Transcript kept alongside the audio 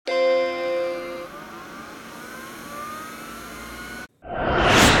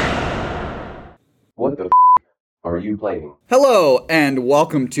you playing? Hello, and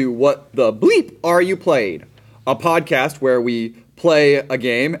welcome to What the Bleep Are You Played? A podcast where we play a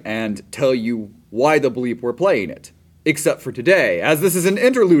game and tell you why the bleep we're playing it. Except for today, as this is an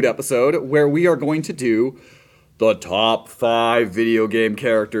interlude episode where we are going to do the top 5 video game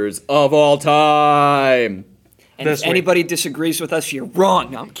characters of all time. And if anybody disagrees with us, you're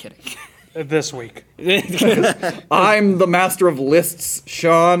wrong. No, I'm kidding. This week. I'm the master of lists,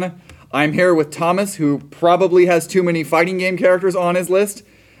 Sean. I'm here with Thomas, who probably has too many fighting game characters on his list.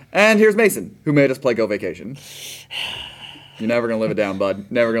 And here's Mason, who made us play Go Vacation. You're never going to live it down,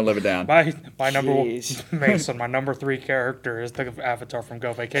 bud. Never going to live it down. My number one, Mason, my number 3 character is the avatar from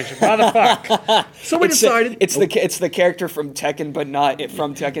Go Vacation. Why the fuck? So we decided... It's the character from Tekken, but not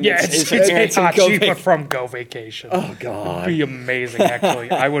from Tekken. Yeah, it's Itachi, but from Go Vacation. Oh, God. It'd be amazing, actually.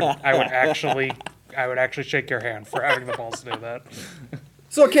 I would actually shake your hand for having the balls to do that.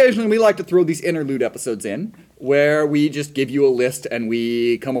 So occasionally we like to throw these interlude episodes in, where we just give you a list and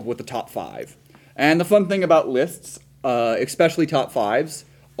we come up with the top 5. And the fun thing about lists, especially top 5s,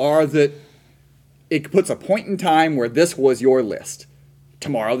 are that it puts a point in time where this was your list.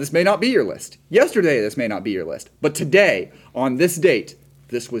 Tomorrow this may not be your list. Yesterday this may not be your list. But today, on this date,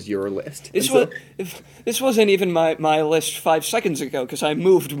 this was your list. This wasn't even my list 5 seconds ago, because I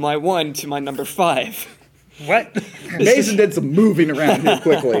moved my 1 to my number 5. What? Mason did some moving around here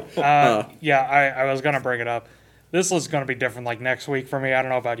quickly. I was going to bring it up. This is going to be different like next week for me. I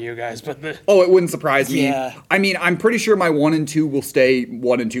don't know about you guys, but... Oh, it wouldn't surprise me. Yeah. I mean, I'm pretty sure my 1 and 2 will stay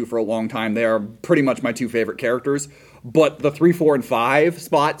 1 and 2 for a long time. They are pretty much my 2 favorite characters. But the 3, 4, and 5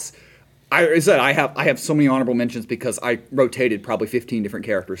 spots... I have so many honorable mentions because I rotated probably 15 different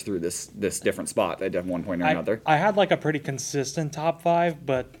characters through this different spot at one point or another. I had like a pretty consistent top 5,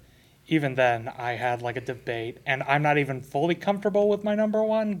 but even then I had like a debate, and I'm not even fully comfortable with my number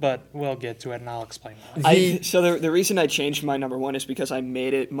 1, but we'll get to it and I'll explain why. So the reason I changed my number 1 is because I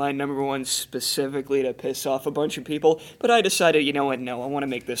made it my number 1 specifically to piss off a bunch of people, but I decided, you know what, no, I want to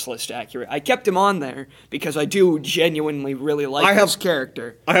make this list accurate. I kept him on there because I do genuinely really like this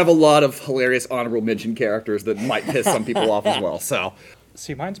character. I have a lot of hilarious honorable mention characters that might piss some people off as well, so...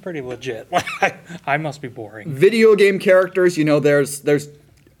 See, mine's pretty legit. I must be boring. Video game characters, there's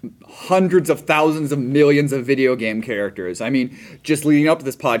hundreds of thousands of millions of video game characters. I mean, just leading up to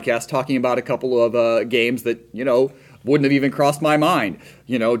this podcast, talking about a couple of games that, wouldn't have even crossed my mind.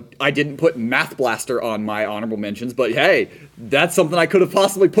 I didn't put Math Blaster on my honorable mentions, but hey, that's something I could have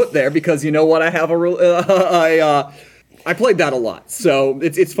possibly put there because you know what? I have I played that a lot. So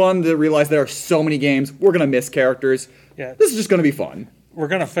it's fun to realize there are so many games. We're going to miss characters. Yeah. This is just going to be fun. We're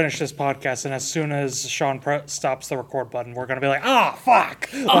going to finish this podcast, and as soon as Sean stops the record button, we're going to be like, fuck!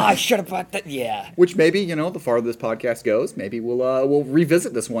 I should have bought that, yeah. Which maybe, the farther this podcast goes, maybe we'll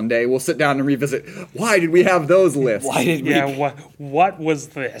revisit this one day. We'll sit down and revisit, why did we have those lists? Why did we... Yeah, what was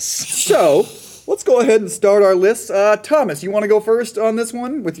this? So, let's go ahead and start our list. Thomas, you want to go first on this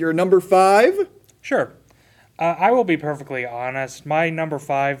one with your number 5? Sure. I will be perfectly honest. My number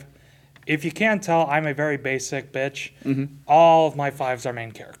 5... If you can't tell, I'm a very basic bitch. Mm-hmm. All of my 5s are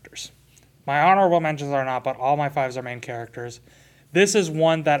main characters. My honorable mentions are not, but all my 5s are main characters. This is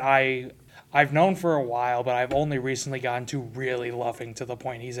one that I've known for a while, but I've only recently gotten to really loving to the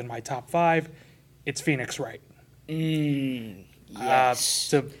point he's in my top 5. It's Phoenix Wright.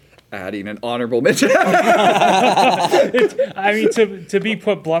 Yes. Adding an honorable mention. To be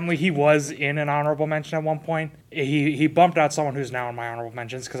put bluntly, he was in an honorable mention at one point. He bumped out someone who's now in my honorable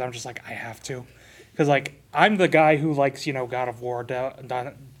mentions because I'm just like, I have to. Because, I'm the guy who likes, God of War,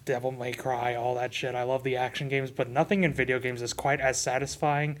 Devil May Cry, all that shit. I love the action games, but nothing in video games is quite as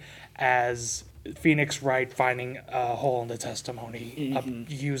satisfying as Phoenix Wright finding a hole in the testimony,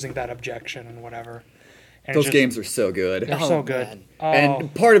 using that objection and whatever. And those games are so good. They're so good.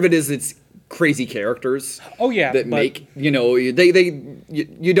 And part of it is it's crazy characters. Oh yeah, that make you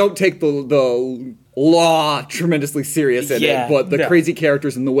don't take the law tremendously serious in it, but the crazy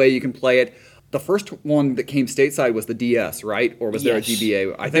characters and the way you can play it. The first one that came stateside was the DS, right? Or was there a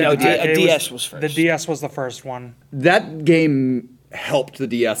GBA? I think a DS was first. The DS was the first one. That game helped the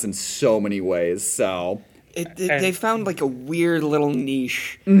DS in so many ways. So. They found a weird little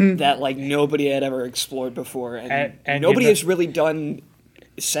niche that nobody had ever explored before, and nobody has really done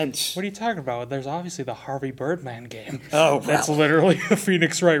since. What are you talking about? There's obviously the Harvey Birdman game. Oh, that's literally a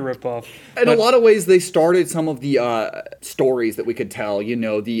Phoenix Wright ripoff. In a lot of ways, they started some of the stories that we could tell. A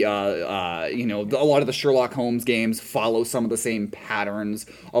lot of the Sherlock Holmes games follow some of the same patterns.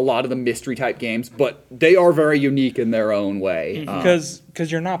 A lot of the mystery type games, but they are very unique in their own way.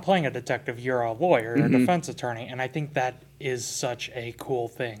 Because you're not playing a detective, you're a lawyer, or a defense attorney, and I think that is such a cool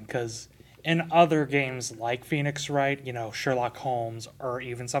thing because in other games like Phoenix Wright, Sherlock Holmes, or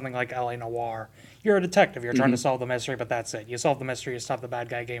even something like L.A. Noire, you're a detective. You're trying to solve the mystery, but that's it. You solve the mystery, you stop the bad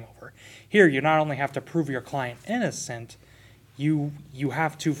guy, game over. Here, you not only have to prove your client innocent, you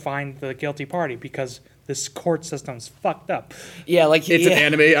have to find the guilty party because this court system's fucked up. Yeah, like It's an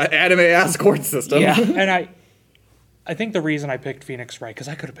anime-ass court system. Yeah. And I think the reason I picked Phoenix Wright, because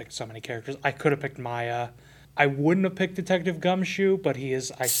I could have picked so many characters. I could have picked Maya. I wouldn't have picked Detective Gumshoe, but I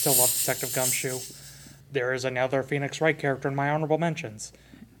still love Detective Gumshoe. There is another Phoenix Wright character in my honorable mentions,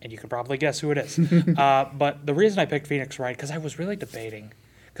 and you could probably guess who it is. But the reason I picked Phoenix Wright, because I was really debating,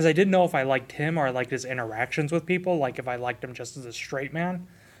 because I didn't know if I liked him or I liked his interactions with people, like if I liked him just as a straight man.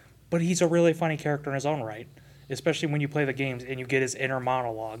 But he's a really funny character in his own right, especially when you play the games and you get his inner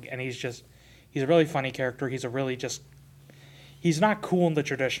monologue, and he's a really funny character. He's not cool in the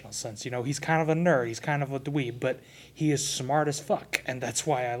traditional sense. He's kind of a nerd. He's kind of a dweeb, but he is smart as fuck, and that's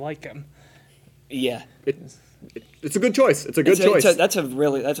why I like him. Yeah. It's a good choice. It's a good choice. That's a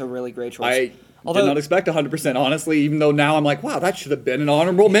really great choice. I did not expect 100%, honestly, even though now I'm like, wow, that should have been an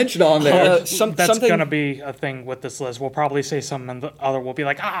honorable mention on there. That's going to be a thing with this list. We'll probably say something, and the other will be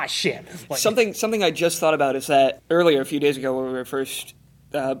like, shit. Something I just thought about is that earlier, a few days ago, when we were first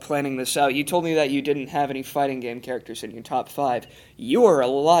planning this out, you told me that you didn't have any fighting game characters in your top 5. You are a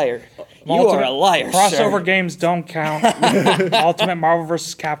liar. You are a liar, Crossover sir. games don't count. Ultimate Marvel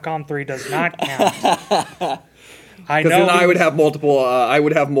vs. Capcom 3 does not count. Because then I would have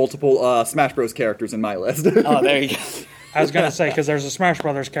multiple Smash Bros. Characters in my list. Oh, there you go. I was going to say, because there's a Smash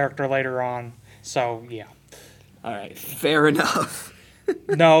Brothers character later on, so yeah. All right, fair enough.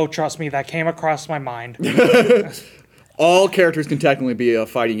 No, trust me, that came across my mind. All characters can technically be a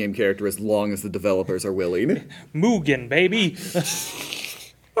fighting game character as long as the developers are willing. Mugen, baby.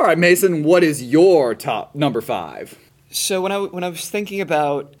 All right, Mason, what is your top number 5? So when I was thinking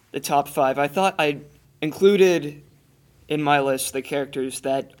about the top 5, I thought I included in my list the characters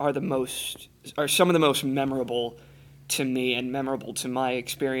that are some of the most memorable to me and memorable to my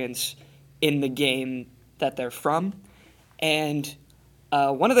experience in the game that they're from. And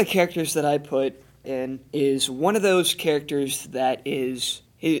one of the characters that I put in is one of those characters that is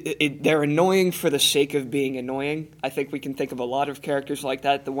they're annoying for the sake of being annoying. I think we can think of a lot of characters like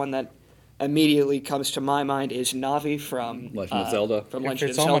that. The one that immediately comes to my mind is Navi from Legend of Zelda. From If Legend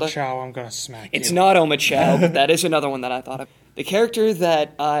it's of Zelda. Omochao, I'm going to smack you. It's not Omochao, but that is another one that I thought of. The character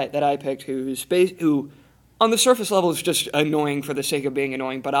that I picked, who on the surface level is just annoying for the sake of being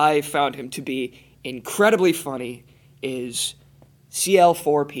annoying, but I found him to be incredibly funny, is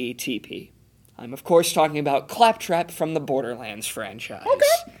CL4PTP. I'm of course talking about Claptrap from the Borderlands franchise.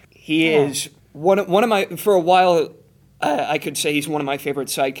 Okay. He is one of my, for a while, I could say he's one of my favorite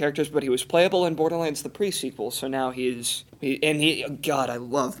side characters, but he was playable in Borderlands the pre-sequel, so now God, I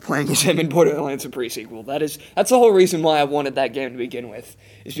love playing as him in Borderlands the pre-sequel. That's the whole reason why I wanted that game to begin with,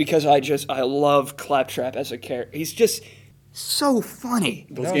 is because I love Claptrap as a character. He's just so funny.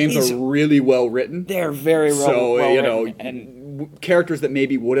 Those games are really well written. They're very well written. And characters that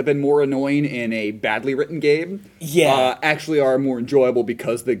maybe would have been more annoying in a badly written game actually are more enjoyable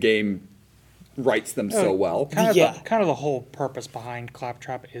because the game writes them so well. Kind of the whole purpose behind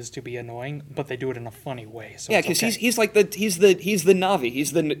Claptrap is to be annoying, but they do it in a funny way. So yeah, because he's like he's the Navi.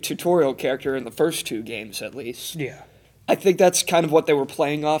 He's the tutorial character in the first 2 games, at least. Yeah. I think that's kind of what they were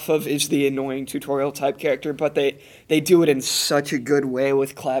playing off of, is the annoying tutorial type character, but they do it in such a good way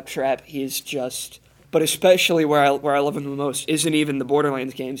with Claptrap. He's just... But especially where I love him the most isn't even the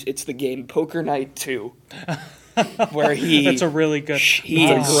Borderlands games, it's the game Poker Night 2. Where It's a really good...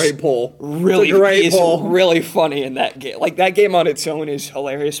 It's a great pull. Really funny in that game. Like, that game on its own is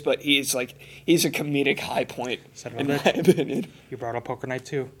hilarious, but he's a comedic high point, in my opinion. You brought up Poker Night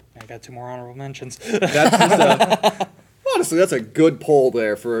 2. I got 2 more honorable mentions. Honestly, that's a good poll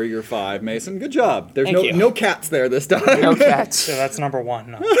there for your 5, Mason. Good job. There's no cats there this time. No cats. So that's number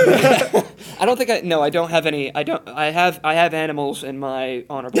 1. No. I don't have any. I have animals in my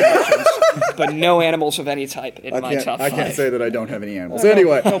honorable mentions, but no animals of any type in my top 5. I can't say that I don't have any animals.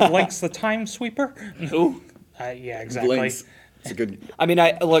 Anyway. No, Blinks the Time Sweeper? Who? Yeah, exactly. Blinks. It's a good... I mean,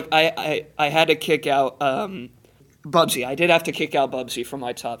 I had to kick out Bubsy. I did have to kick out Bubsy from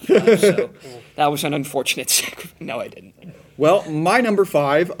my top 5, so that was an unfortunate sacrifice. No, I didn't. Well, my number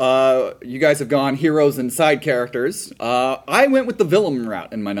 5, you guys have gone heroes and side characters. I went with the villain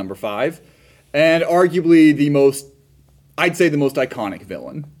route in my number 5, and arguably the most iconic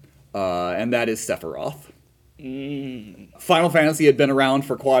villain, and that is Sephiroth. Final Fantasy had been around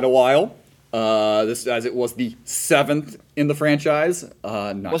for quite a while. This, as it was the 7th in the franchise.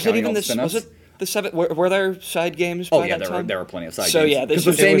 Was it even this? Was it? the 7? Were there side games by Oh yeah, that time? there were plenty of side So, games. yeah, because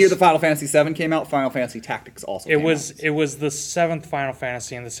the this same was- year the Final Fantasy VII came out, Final Fantasy Tactics also came out. It was the 7th Final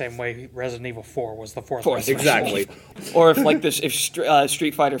Fantasy in the same way Resident Evil 4 was the 4th. Fourth, Exactly. Or if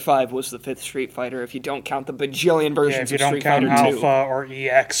Street Fighter V was the 5th Street Fighter, if you don't count the bajillion versions Yeah, if you of don't Street count Fighter 2. Alpha or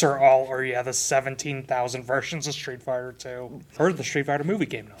EX the 17,000 versions of Street Fighter 2. Or the Street Fighter movie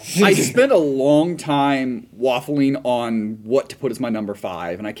game now. I spent a long time waffling on what to put as my number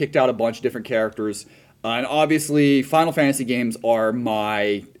 5, and I kicked out a bunch of different characters. And obviously, Final Fantasy games are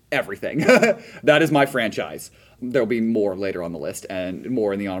my everything. That is my franchise. There'll be more later on the list, and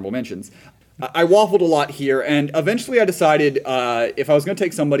more in the honorable mentions. I waffled a lot here, and eventually I decided if I was going to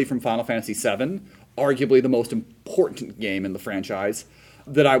take somebody from Final Fantasy VII, arguably the most important game in the franchise,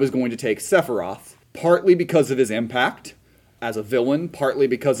 that I was going to take Sephiroth, partly because of his impact as a villain, partly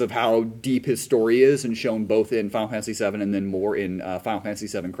because of how deep his story is and shown both in Final Fantasy VII and then more in Final Fantasy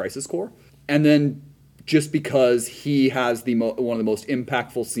VII Crisis Core. And then just because he has one of the most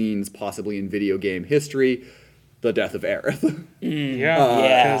impactful scenes possibly in video game history, the death of Aerith.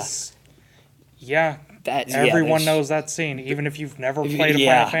 Everyone knows that scene. Even if you've never played a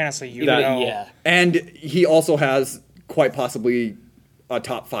Final Fantasy, you know. Yeah. And he also has quite possibly a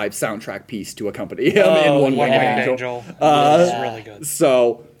top 5 soundtrack piece to accompany him in One Winged Angel. It's really good.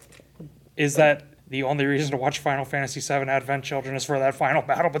 So, Is that the only reason to watch Final Fantasy VII Advent Children is for that final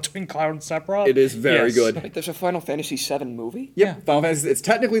battle between Cloud and Sephiroth? it is very Yes. good. Wait, there's a Final Fantasy VII movie? Yep, Final Fantasy. It's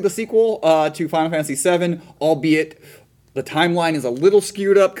technically the sequel to Final Fantasy VII, albeit the timeline is a little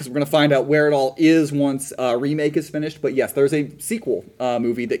skewed up because we're going to find out where it all is once remake is finished. But yes, there's a sequel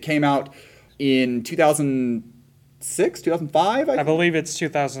movie that came out in 2006, 2005. I believe it's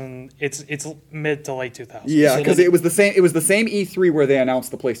 2000. It's mid to late 2000s. Yeah, because it was the same. It was the same E3 where they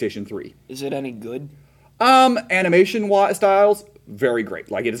announced the PlayStation 3. Is it any good? Animation styles, very great.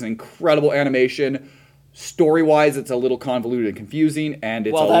 Like, it is an incredible animation. Story-wise, it's a little convoluted and confusing, and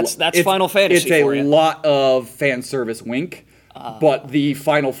it's that's Final Fantasy It's for a you. lot of fan service wink, but the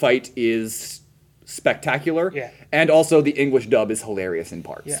final fight is spectacular. Yeah. And also the English dub is hilarious in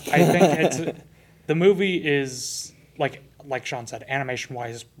parts. Yeah, I think the movie is like Sean said,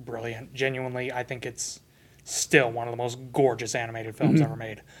 animation-wise, brilliant. Genuinely, I think it's still one of the most gorgeous animated films ever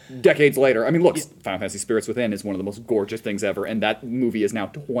made. Decades later, I mean, look, Final Fantasy Spirits Within is one of the most gorgeous things ever, and that movie is now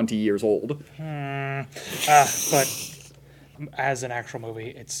 20 years old. But as an actual movie,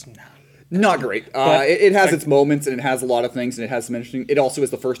 it's not. Not great. It has its moments, and it has a lot of things, and it has some interesting. It also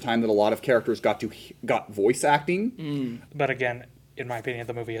is the first time that a lot of characters got voice acting. But again, in my opinion,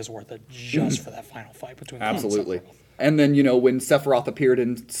 the movie is worth it just for that final fight between Cloud and Absolutely. Sephiroth. And then when Sephiroth appeared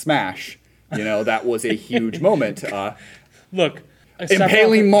in Smash, that was a huge moment. Look,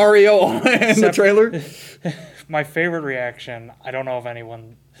 Impaling Mario in the trailer. My favorite reaction. I don't know if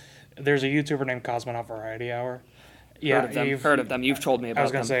anyone. There's a YouTuber named Cosmonaut Variety Hour. Yeah, Heard of them. You've told me about them. I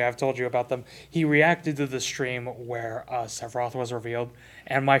was going to say, I've told you about them. He reacted to the stream where Sephiroth was revealed,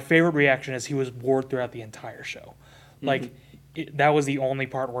 and my favorite reaction is he was bored throughout the entire show. Like, that was the only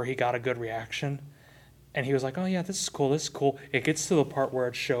part where he got a good reaction, and he was like, oh yeah, this is cool. It gets to the part where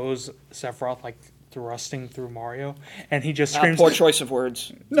it shows Sephiroth, like, thrusting through Mario, and he just screams... Poor choice of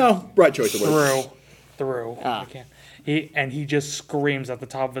words. No, right choice of words. Through. I can't. He just screams at the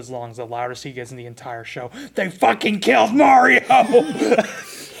top of his lungs, the loudest he gets in the entire show. They fucking killed Mario!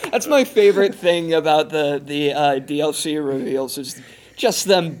 That's my favorite thing about the DLC reveals is just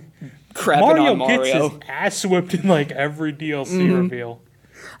them crapping on Mario. Gets his ass whipped in like every DLC reveal.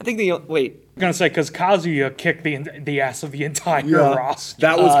 I think wait. I'm gonna say because Kazuya kicked the ass of the entire roster.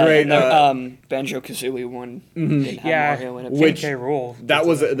 That was great. Banjo Kazooie one. Didn't have Mario in it. Which- K. Rool. That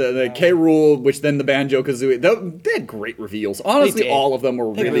was the K. Rool, which then the Banjo Kazooie. They had great reveals. Honestly, They did. all of them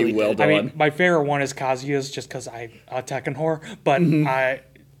were really well did. done. I mean, my favorite one is Kazuya's just because I Tekken whore, but I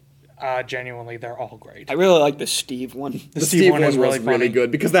genuinely they're all great. I really like the Steve one. the Steve one is was really funny.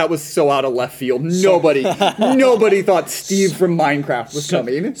 good because that was so out of left field. Nobody thought Steve from Minecraft was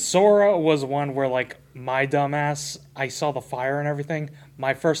coming. Sora was one where, like, my dumbass, I saw the fire and everything.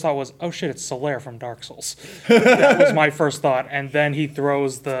 My first thought was, oh shit, it's Solaire from Dark Souls. That was my first thought. And then he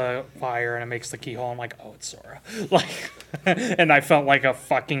throws the fire and it makes the keyhole. I'm like, oh, it's Sora. Like, and I felt like a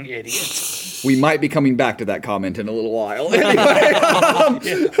fucking idiot. We might be coming back to that comment in a little while.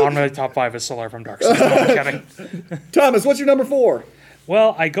 On my top 5 is Solaire from Dark Souls. No, I'm kidding. Thomas, what's your number 4?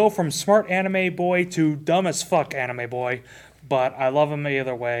 Well, I go from smart anime boy to dumb as fuck anime boy, but I love him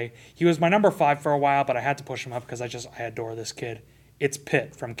either way. He was my number 5 for a while, but I had to push him up because I adore this kid. It's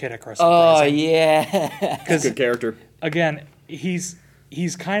Pit from Kid Icarus. Oh yeah. Good character. Again, he's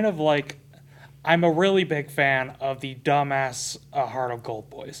kind of like, I'm a really big fan of the dumbass Heart of Gold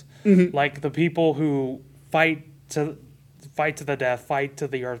boys. Like the people who fight to the death, fight to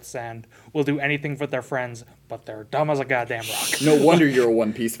the earth's end, will do anything for their friends, but they're dumb as a goddamn rock. No wonder you're a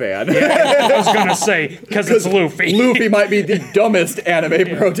One Piece fan. I was going to say, because it's Luffy. Luffy might be the dumbest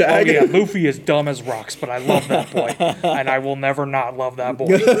anime protagonist. Oh yeah, Luffy is dumb as rocks, but I love that boy. And I will never not love that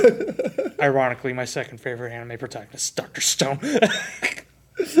boy. Ironically, my second favorite anime protagonist is Dr. Stone.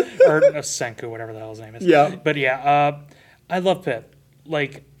 Or Senku, whatever the hell his name is. Yeah. But yeah, I love Pip.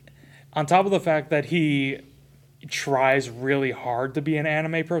 Like, on top of the fact that he tries really hard to be an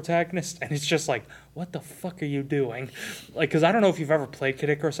anime protagonist, and it's just like, what the fuck are you doing? Like, because I don't know if you've ever played Kid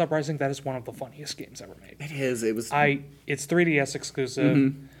Icarus Uprising. That is one of the funniest games ever made. It is. It was. It's 3DS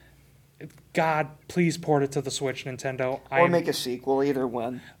exclusive. God, please port it to the Switch, Nintendo. Or make a sequel, either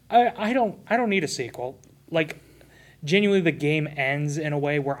one. I don't need a sequel. Like, genuinely, the game ends in a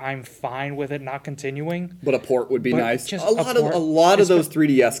way where I'm fine with it not continuing. But a port would be nice. Just A lot of those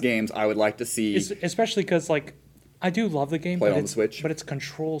 3DS games I would like to see. Especially because, like, I do love the game, Play on the Switch. But its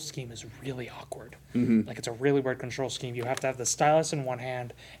control scheme is really awkward. Like, it's a really weird control scheme. You have to have the stylus in one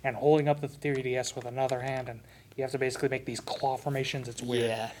hand and holding up the 3DS with another hand, and you have to basically make these claw formations. It's weird.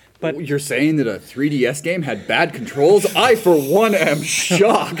 Yeah. But You're saying that a 3DS game had bad controls? I, for one, am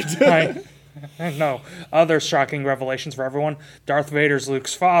shocked. No. Other shocking revelations for everyone. Darth Vader's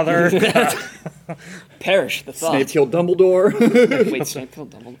Luke's father. Perish the thought. Snape killed Dumbledore. Wait, Snape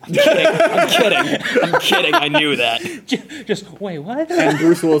killed Dumbledore? I'm kidding. I knew that. Just, wait, what? And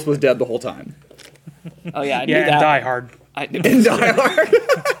Bruce Willis was dead the whole time. Oh, yeah, I knew Yeah, that. and Die Hard. I knew In Die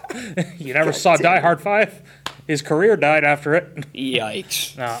Hard. You never saw Die Hard 5? His career died after it.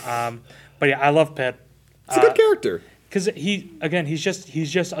 Yikes. No, but yeah, I love Pitt. It's a good character. Because he's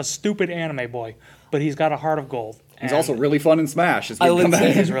just a stupid anime boy, but he's got a heart of gold. He's also really fun in Smash. He's really fun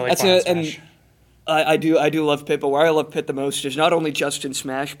in Smash. And I do love Pit, but where I love Pit the most is not only just in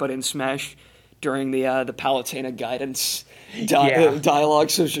Smash, but in Smash during the Palutena guidance dialogue.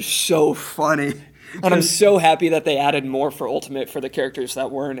 So it's just so funny. And I'm so happy that they added more for Ultimate for the characters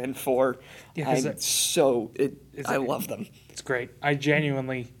that weren't in 4. I love them. It's great. I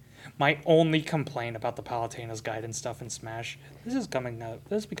genuinely, my only complaint about the Palutena's guidance stuff in Smash, this is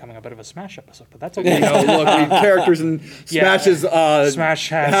becoming a bit of a Smash episode, but that's okay. Look, the characters in Smash Smash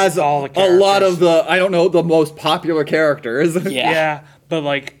has all the a characters. lot of the most popular characters. Yeah, but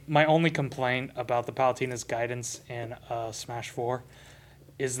like my only complaint about the Palutena's guidance in Smash 4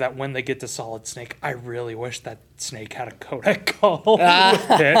 is that when they get to Solid Snake, I really wish that Snake had a codec call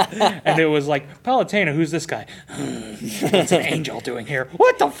with it. And it was like, Palutena, who's this guy? What's an angel doing here?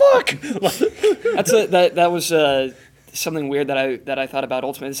 What the fuck? That was something weird that I thought about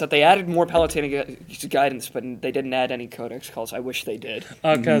Ultimate, is that they added more Palutena guidance, but they didn't add any codex calls. I wish they did.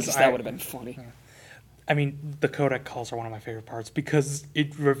 Because that would have been funny. I mean, the codec calls are one of my favorite parts because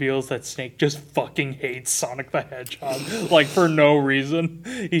it reveals that Snake just fucking hates Sonic the Hedgehog, like, for no reason.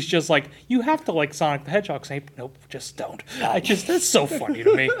 He's just like, you have to like Sonic the Hedgehog, Snake. Nope, just don't. That's so funny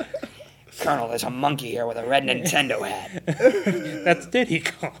to me. Colonel, there's a monkey here with a red Nintendo hat. That's Diddy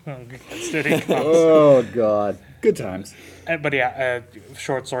Kong. Oh, God. Good times. But yeah,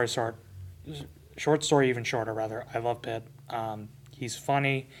 short story even shorter, rather. I love Pit. He's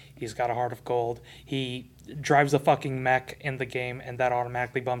funny. He's got a heart of gold. He drives a fucking mech in the game, and that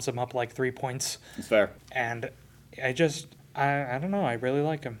automatically bumps him up like 3 points. That's fair. And I don't know. I really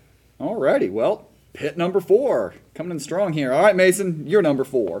like him. Alrighty, well, Pit number 4. Coming in strong here. All right, Mason, you're number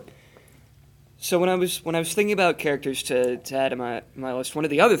 4. So when I was thinking about characters to add to my list, one of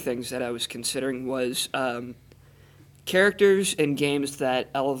the other things that I was considering was characters in games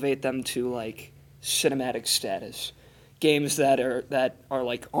that elevate them to like cinematic status. Games that are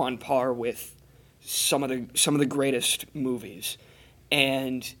like on par with some of the greatest movies,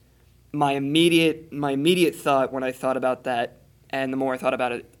 and my immediate thought when I thought about that, and the more I thought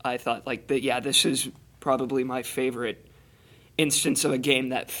about it, I thought like that. Yeah, this is probably my favorite instance of a game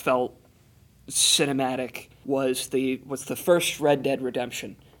that felt cinematic. Was the first Red Dead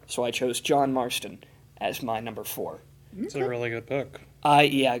Redemption. So I chose John Marston as my number 4. It's a really good book.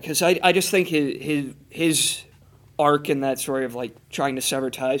 Because I just think his arc in that story of like trying to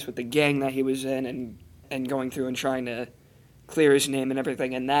sever ties with the gang that he was in and going through and trying to clear his name and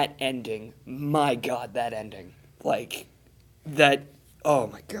everything, and that ending, my God, that ending, like that, oh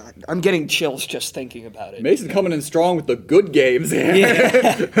my God, I'm getting chills just thinking about it. Mason coming in strong with the good games here.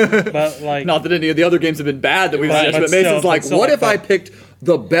 Yeah. But like, not that any of the other games have been bad that we've watched, but Mason's like, what if I picked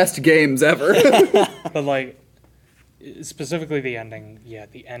the best games ever? But like, specifically the ending,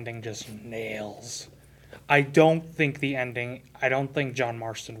 the ending just nails I don't think the ending. I don't think John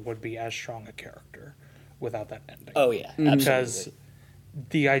Marston would be as strong a character without that ending. Oh yeah, Because absolutely.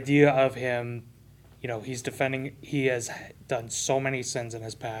 the idea of him, he's defending. He has done so many sins in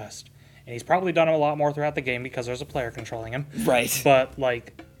his past, and he's probably done a lot more throughout the game because there's a player controlling him. Right. But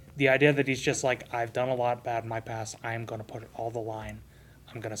like the idea that he's just like, I've done a lot bad in my past. I am going to put it all the line.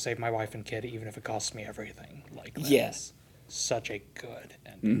 I'm going to save my wife and kid, even if it costs me everything. Like, Yes. Such a good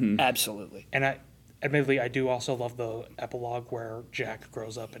ending. Absolutely. And admittedly, I do also love the epilogue where Jack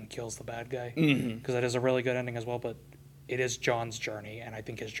grows up and kills the bad guy. Because that is a really good ending as well, but it is John's journey, and I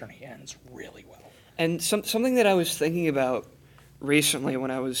think his journey ends really well. And something that I was thinking about recently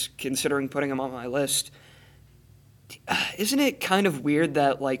when I was considering putting him on my list, isn't it kind of weird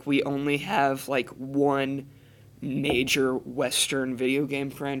that like we only have like one major Western video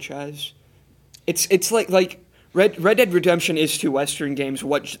game franchise? It's like Red Dead Redemption is to Western games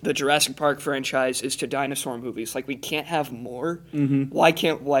what the Jurassic Park franchise is to dinosaur movies. Like we can't have more. Why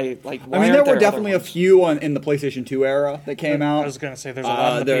can't why like? Why I mean, aren't there were other definitely a ones? few in the PlayStation 2 era that came out. I was going to say there's a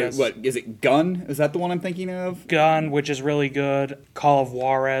lot in the PS. What is it? Gun? Is that the one I'm thinking of? Gun, which is really good. Call of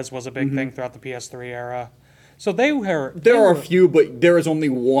Juarez was a big thing throughout the PS3 era. So there are a few, but there is only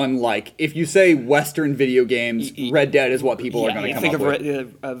one. Like, if you say Western video games, Red Dead is what people are going to come up with. You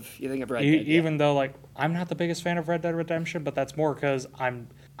think of Red Dead. Even though like I'm not the biggest fan of Red Dead Redemption, but that's more because I'm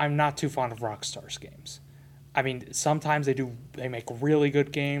not too fond of Rockstar's games. I mean, sometimes they make really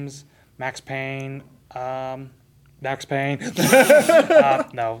good games. Max Payne, no,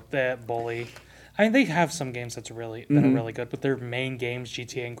 the Bully. I mean, they have some games that are really good, but their main games,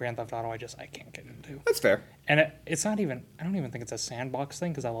 GTA and Grand Theft Auto, I can't get into. That's fair. And it's not even, I don't even think it's a sandbox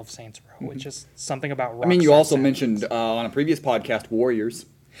thing because I love Saints Row. It's just something about Rockstar. I mean, you also sandbox. mentioned on a previous podcast Warriors.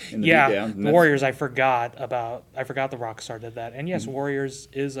 In the beatdown. Warriors. I forgot the Rockstar did that, and yes, Warriors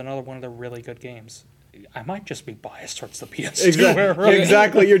is another one of the really good games. I might just be biased towards the PS2 era.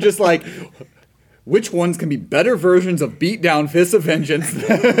 Exactly. You're just like, which ones can be better versions of Beatdown Fists of Vengeance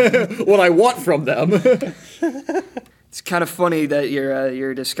than what I want from them? It's kind of funny that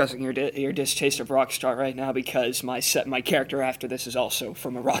you're discussing your distaste of Rockstar right now because my character after this is also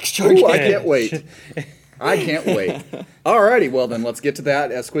from a Rockstar Ooh, game. I can't wait. I can't wait. Alrighty, well then, let's get to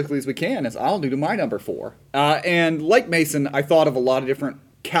that as quickly as we can, as I'll do to my number 4. And like Mason, I thought of a lot of different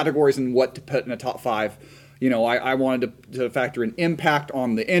categories and what to put in a top 5. I wanted to factor in impact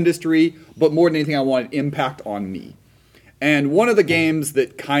on the industry, but more than anything, I wanted impact on me. And one of the games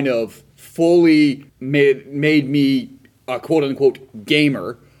that kind of fully made me a quote-unquote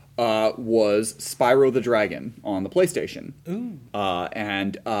gamer was Spyro the Dragon on the PlayStation.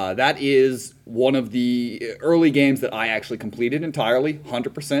 And that is one of the early games that I actually completed entirely,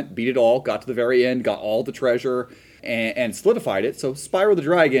 100%, beat it all, got to the very end, got all the treasure, and solidified it. So Spyro the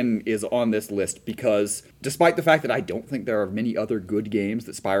Dragon is on this list because despite the fact that I don't think there are many other good games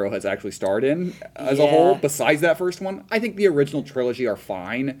that Spyro has actually starred in as a whole, besides that first one, I think the original trilogy are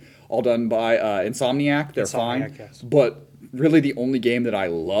fine, all done by Insomniac. They're fine. Yes. But really the only game that I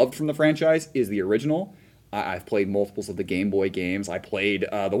loved from the franchise is the original. I've played multiples of the Game Boy games. I played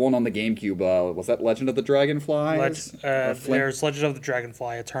the one on the GameCube. Was that Legend of the Dragonflies? There's Legend of the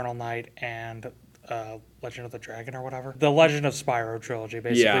Dragonfly, Eternal Night, and Legend of the Dragon or whatever. The Legend of Spyro trilogy,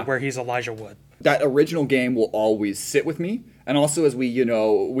 basically, where he's Elijah Wood. That original game will always sit with me. And also as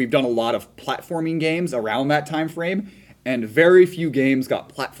we've done a lot of platforming games around that time frame, and very few games got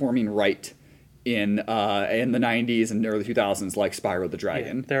platforming right in the 90s and early 2000s like Spyro the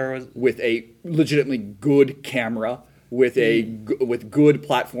Dragon. There was with a legitimately good camera, with with good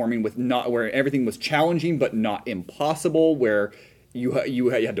platforming, where everything was challenging but not impossible, where you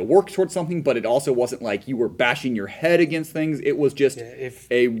had to work towards something, but it also wasn't like you were bashing your head against things. It was just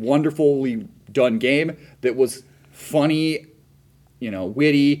a wonderfully done game that was funny,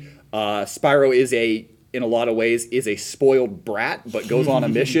 witty. Spyro is in a lot of ways, is a spoiled brat, but goes on a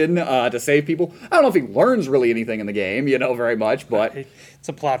mission to save people. I don't know if he learns really anything in the game, very much, but it's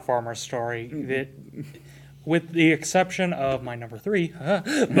a platformer story that, with the exception of my number 3,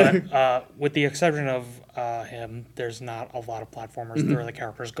 but with the exception of him, there's not a lot of platformers where the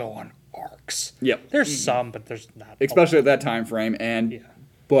characters go on arcs. Yep. There's some, but there's not. Especially at that time frame,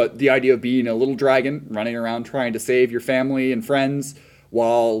 but the idea of being a little dragon running around trying to save your family and friends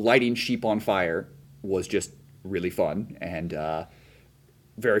while lighting sheep on fire was just really fun, and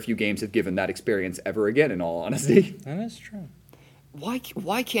very few games have given that experience ever again, in all honesty. That is true. Why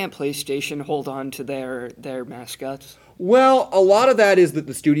can't PlayStation hold on to their mascots? Well, a lot of that is that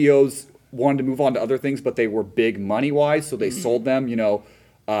the studios wanted to move on to other things, but they were big money-wise, so they sold them.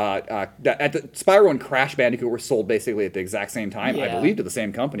 Spyro and Crash Bandicoot were sold basically at the exact same time, I Yeah. believe, to the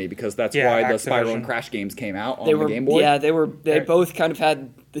same company, because that's Yeah, why the Spyro Activision. and Crash games came out on They were the Game Boy. yeah, they both kind of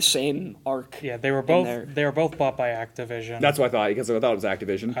had the same arc. Yeah, they were in there. both bought by Activision. That's what I thought, because I thought it was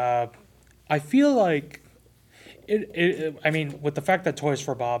Activision. I feel like I mean, with the fact that Toys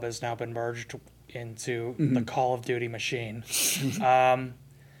for Bob has now been merged into the Call of Duty machine,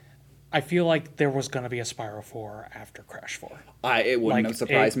 I feel like there was going to be a Spyro 4 after Crash 4. It wouldn't have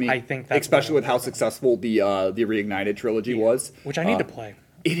surprised me. I think that's especially what with how successful the Reignited trilogy was. Which I need to play.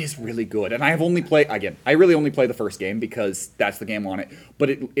 It is really good, and I have only played again. I really only play the first game because that's the game on it. But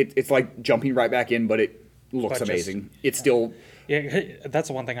it's like jumping right back in, but it looks But amazing. It's still. Yeah, that's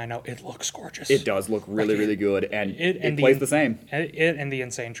the one thing I know. It looks gorgeous. It does look really, really good, and it plays the same. It and the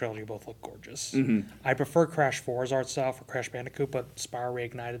Insane Trilogy both look gorgeous. I prefer Crash 4's art style for Crash Bandicoot, but Spyro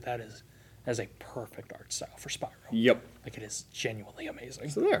Reignited, that is a perfect art style for Spyro. Yep. Like, it is genuinely amazing.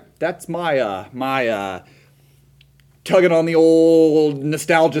 So there. That's my tugging on the old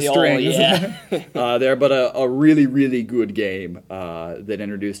nostalgia strings there, but a really, really good game that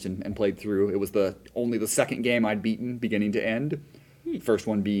introduced and played through. It was only the second game I'd beaten beginning to end. First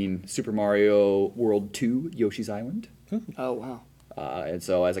one being Super Mario World 2, Yoshi's Island. Oh, wow. And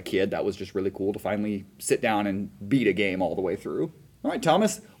so as a kid, that was just really cool to finally sit down and beat a game all the way through. All right,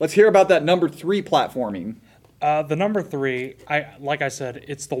 Thomas, let's hear about that number 3 platforming. The number 3, like I said,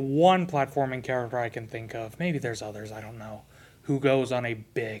 it's the one platforming character I can think of. Maybe there's others, I don't know, who goes on a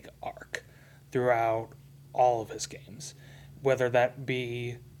big arc throughout all of his games. Whether that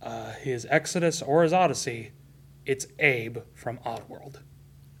be his Exodus or his Odyssey, it's Abe from Oddworld.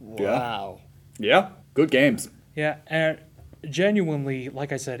 Wow. Yeah, good games. Yeah, and genuinely,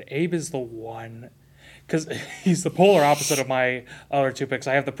 like I said, Abe is the one, because he's the polar opposite of my other two picks.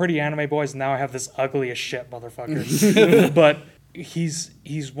 I have the pretty anime boys, and now I have this ugly as shit motherfucker. But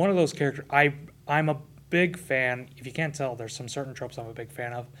he's one of those characters. I'm a big fan. If you can't tell, there's some certain tropes I'm a big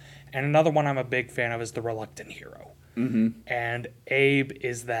fan of. And another one I'm a big fan of is the reluctant hero. And Abe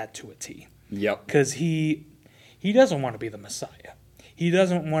is that to a T. Yep. Because he doesn't want to be the Messiah. He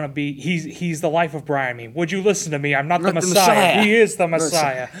doesn't want to be. He's the life of Brian. I mean, would you listen to me? I'm not the Messiah. He is the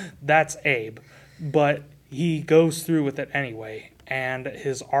Messiah. That's Abe. But he goes through with it anyway. And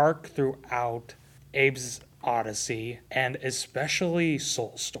his arc throughout Abe's Odyssey, and especially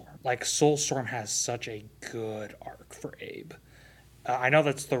Soulstorm. Like, Soulstorm has such a good arc for Abe. I know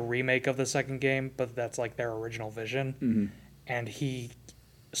that's the remake of the second game, but that's like their original vision. And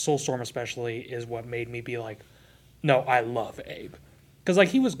Soulstorm especially, is what made me be like, no, I love Abe. Because, like,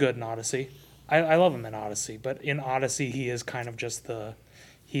 he was good in Odyssey. I love him in Odyssey. But in Odyssey, he is kind of just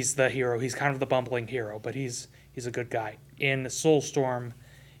he's the hero. He's kind of the bumbling hero, but he's a good guy. In Soulstorm,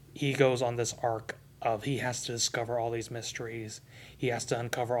 he goes on this arc of he has to discover all these mysteries. He has to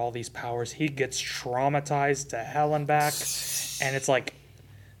uncover all these powers. He gets traumatized to hell and back. And it's like,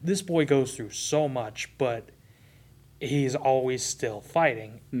 this boy goes through so much, but he's always still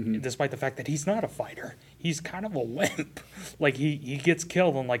fighting, despite the fact that he's not a fighter. He's kind of a wimp. Like, he gets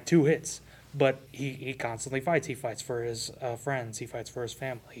killed in like 2 hits, but he constantly fights. He fights for his friends. He fights for his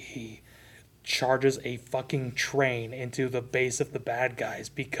family. He charges a fucking train into the base of the bad guys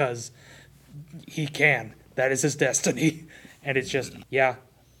because he can. That is his destiny. And it's just, yeah,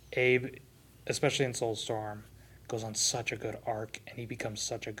 Abe, especially in Soulstorm, goes on such a good arc, and he becomes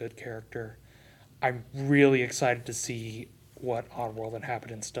such a good character. I'm really excited to see what Oddworld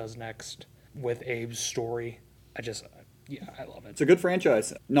Inhabitants does next with Abe's story. I love it. It's a good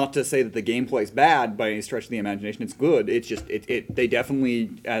franchise. Not to say that the gameplay is bad by any stretch of the imagination. It's good. It's just they definitely,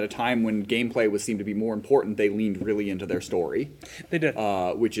 at a time when gameplay seemed to be more important, they leaned really into their story. They did,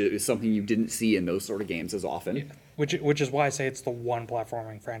 which is something you didn't see in those sort of games as often. Yeah. Which is why I say it's the one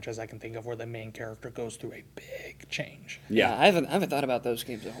platforming franchise I can think of where the main character goes through a big change. Yeah, I haven't thought about those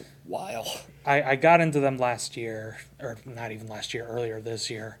games in a while. I got into them last year, or not even last year, earlier this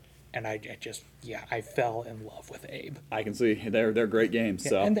year. And I fell in love with Abe. I can see they're great games. Yeah,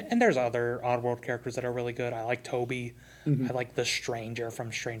 so and there's other Oddworld characters that are really good. I like Toby. I like the Stranger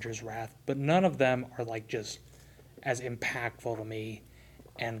from Stranger's Wrath. But none of them are like just as impactful to me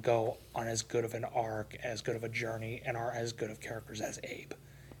and go on as good of an arc, as good of a journey, and are as good of characters as Abe.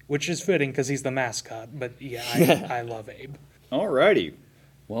 Which is fitting because he's the mascot. But yeah, I love Abe. Alrighty.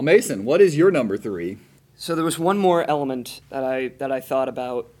 Well, Mason, what is your number 3? So there was one more element that I thought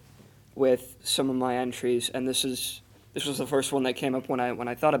about with some of my entries, and this was the first one that came up when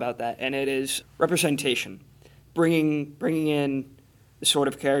I thought about that, and it is representation, bringing in the sort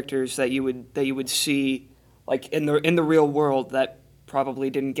of characters that you would see like in the real world that probably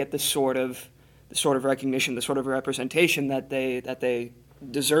didn't get the sort of recognition, the sort of representation that they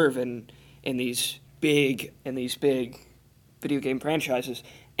deserve in these big video game franchises.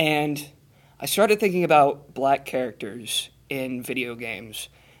 And I started thinking about black characters in video games,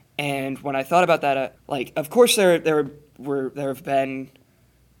 and when I thought about that, of course there have been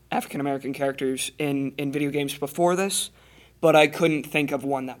African American characters in video games before this, but I couldn't think of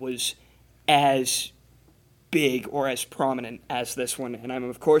one that was as big or as prominent as this one, and I'm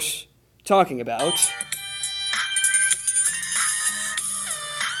of course talking about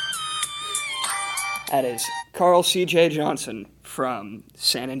that is Carl C.J. Johnson from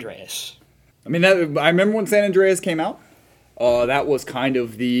San Andreas. I mean, I remember when San Andreas came out. That was kind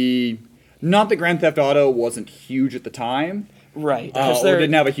of not that Grand Theft Auto wasn't huge at the time. Right. Or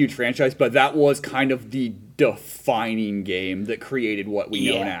didn't have a huge franchise, but that was kind of the defining game that created what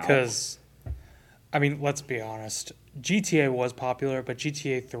we know now. Because, I mean, let's be honest. GTA was popular, but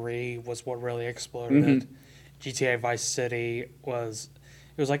GTA 3 was what really exploded it. GTA Vice City was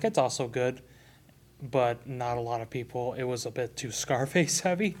it's also good, but not a lot of people. It was a bit too Scarface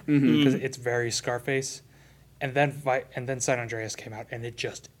heavy, because it's very Scarface. And then San Andreas came out, and it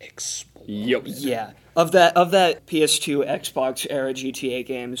just exploded. Yep. Yeah. Of that PS2, Xbox era GTA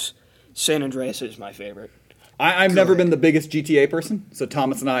games, San Andreas is my favorite. I've never been the biggest GTA person, so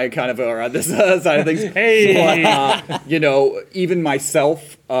Thomas and I kind of are on this side of things. Hey! But, even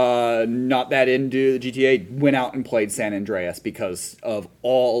myself, not that into the GTA, went out and played San Andreas because of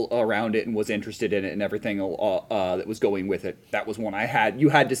all around it and was interested in it and everything that was going with it. That was one you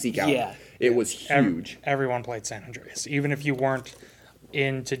had to seek out. Yeah. It was huge. Everyone played San Andreas, even if you weren't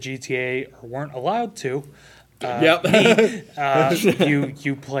into GTA or weren't allowed to.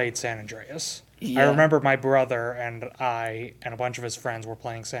 You played San Andreas. Yeah. I remember my brother and I and a bunch of his friends were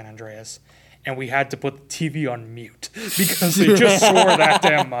playing San Andreas, and we had to put the TV on mute because they just swore that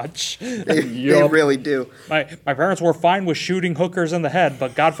damn much. They really do. My parents were fine with shooting hookers in the head,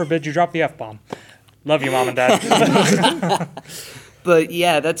 but God forbid you drop the F-bomb. Love you, Mom and Dad. But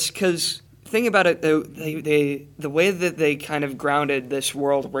yeah, that's because... Thing about it, though, the way that they kind of grounded this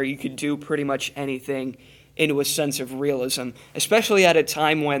world where you could do pretty much anything into a sense of realism, especially at a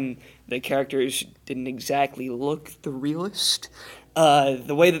time when the characters didn't exactly look the realest.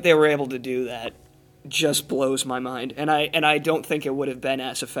 The way that they were able to do that just blows my mind, and I don't think it would have been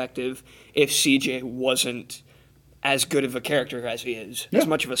as effective if CJ wasn't as good of a character as he is, as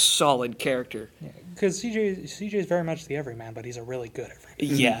much of a solid character. Because CJ is very much the everyman, but he's a really good everyman.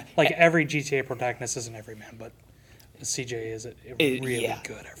 Yeah. Like, every GTA protagonist is an everyman, but CJ is a really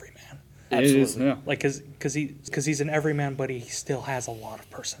good everyman. Absolutely. It is, yeah. Like, because he's an everyman, but he still has a lot of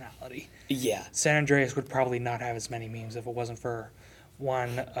personality. Yeah. San Andreas would probably not have as many memes if it wasn't for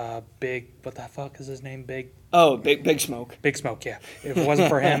one big... What the fuck is his name? Big Smoke. Big Smoke, yeah. If it wasn't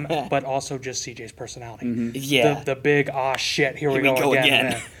for him, but also just CJ's personality. Yeah. The big, shit, here we go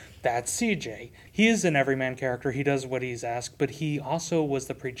again. That's CJ. He is an everyman character. He does what he's asked, but he also was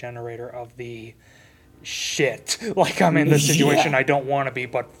the pre-generator of the shit. Like, I'm in this situation I don't want to be,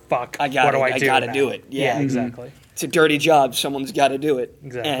 but fuck, what do I do? I gotta do it. Yeah, exactly. It's a dirty job. Someone's got to do it.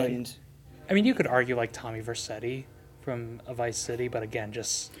 Exactly. And I mean, you could argue like Tommy Vercetti from Vice City, but again,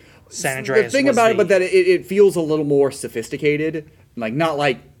 just San Andreas. The thing about it, but that it feels a little more sophisticated. Like, not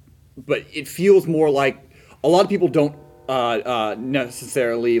like, but it feels more like a lot of people don't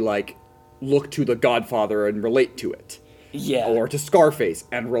necessarily like look to The Godfather and relate to it. Yeah. Or to Scarface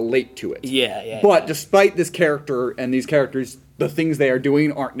and relate to it. Yeah. But despite this character and these characters, the things they are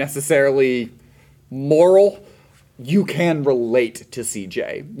doing aren't necessarily moral. You can relate to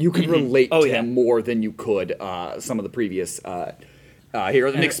CJ. You can relate to him more than you could some of the previous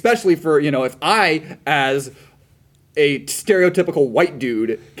heroes. And especially for, if I, as a stereotypical white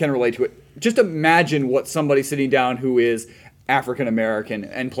dude, can relate to it, just imagine what somebody sitting down who is African American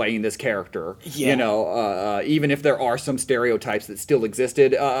and playing this character. Yeah. Even if there are some stereotypes that still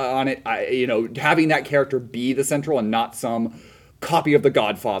existed on it, having that character be the central and not some copy of The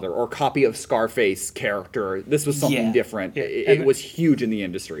Godfather or copy of Scarface character. This was something different. Yeah. It was huge in the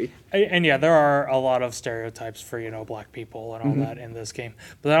industry. And there are a lot of stereotypes for, black people and all that in this game.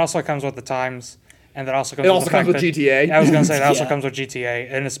 But that also comes with the times. And that also comes with GTA. I was going to say, that also comes with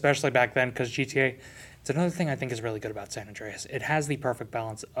GTA. And especially back then, because GTA... It's another thing I think is really good about San Andreas. It has the perfect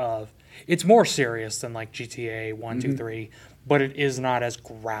balance of... It's more serious than, like, GTA 1, 2, 3, but it is not as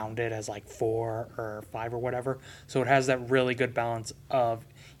grounded as, like, 4 or 5 or whatever. So it has that really good balance of...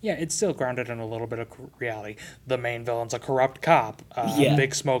 Yeah, it's still grounded in a little bit of reality. The main villain's a corrupt cop.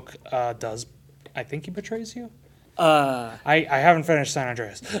 Big Smoke does... I think he betrays you? I haven't finished San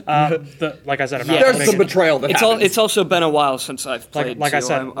Andreas. Like I said, I'm not. There's some betrayal that happens. It's also been a while since I've played. Like I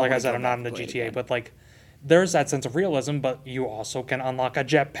said, I'm not into GTA, but like there's that sense of realism, but you also can unlock a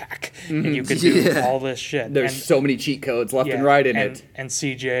jetpack, and you can do all this shit. There's so many cheat codes left and right in it. And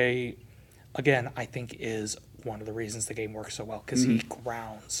CJ, again, I think is one of the reasons the game works so well, because he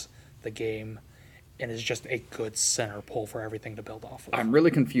grounds the game and is just a good center pull for everything to build off of. I'm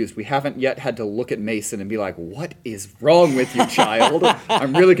really confused. We haven't yet had to look at Mason and be like, what is wrong with you, child?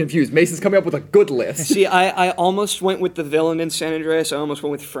 I'm really confused. Mason's coming up with a good list. See, I almost went with the villain in San Andreas. I almost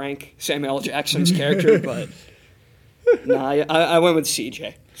went with Frank, Samuel L. Jackson's character, but no, I went with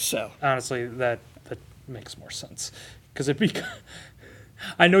CJ. So honestly, that makes more sense, because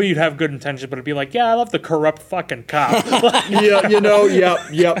I know you'd have good intentions, but it'd be like, yeah, I love the corrupt fucking cop. Yeah,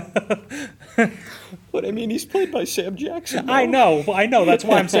 yep. But I mean, he's played by Sam Jackson. I know. That's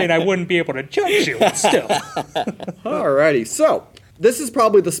why I'm saying I wouldn't be able to judge you, but still. Alrighty, so this is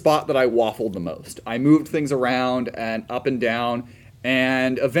probably the spot that I waffled the most. I moved things around and up and down,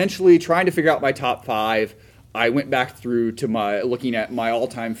 and eventually, trying to figure out my top 5, I went back through to looking at my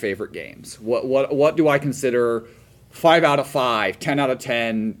all-time favorite games. What do I consider 5 out of 5, 10 out of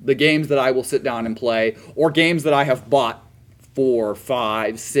 10, the games that I will sit down and play, or games that I have bought 4,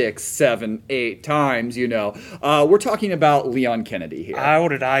 5, 6, 7, 8 times, We're talking about Leon Kennedy here. How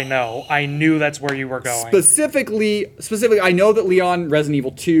did I know? I knew that's where you were going. Specifically, I know that Leon Resident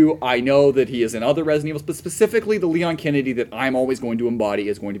Evil 2, I know that he is in other Resident Evils, but specifically the Leon Kennedy that I'm always going to embody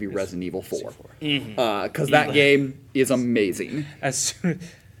is going to be Resident Evil 4. Because that game is amazing.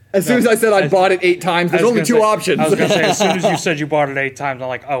 As soon as I said I bought it 8 times, there's only 2 options. I was going to say, as soon as you said you bought it 8 times, I'm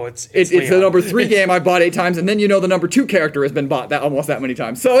like, oh, it's the number 3 game I bought 8 times, and then the number 2 character has been bought almost that many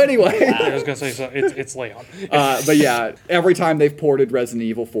times. So anyway. I was going to say, so it's Leon. But yeah, every time they've ported Resident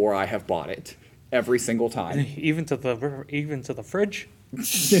Evil 4, I have bought it. Every single time. Even to the fridge?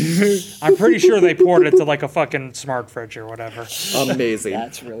 I'm pretty sure they ported it to like a fucking smart fridge or whatever. Amazing.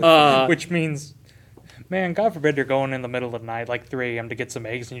 That's really cool. Which means... Man, God forbid you're going in the middle of the night, like 3 a.m. to get some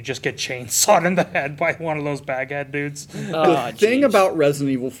eggs, and you just get chainsawed in the head by one of those baghead dudes. The thing about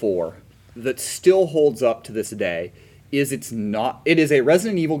Resident Evil 4 that still holds up to this day is it is a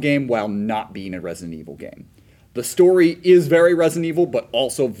Resident Evil game while not being a Resident Evil game. The story is very Resident Evil, but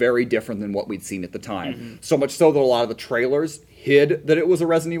also very different than what we'd seen at the time. So much so that a lot of the trailers hid that it was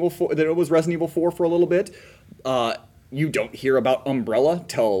Resident Evil 4 for a little bit. You don't hear about Umbrella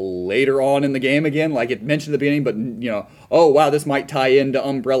till later on in the game again. Like it mentioned at the beginning, but, oh, wow, this might tie into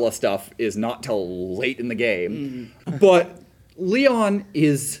Umbrella stuff is not till late in the game. But Leon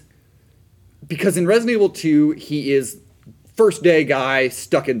is... Because in Resident Evil 2, he is first day guy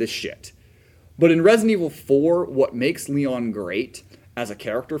stuck in this shit. But in Resident Evil 4, what makes Leon great as a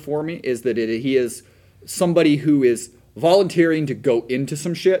character for me is that he is somebody who is volunteering to go into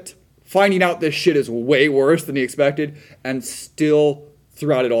some shit, finding out this shit is way worse than he expected, and still,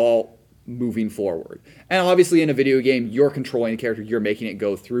 throughout it all, moving forward. And obviously in a video game, you're controlling the character, you're making it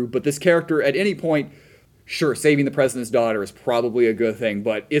go through, but this character, at any point, sure, saving the president's daughter is probably a good thing,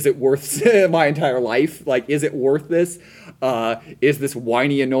 but is it worth my entire life? Like, is it worth this? Is this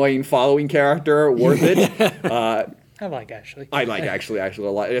whiny, annoying following character worth it? I like Ashley. I like Ashley a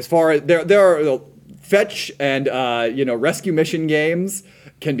lot. As far as, there are fetch and, rescue mission games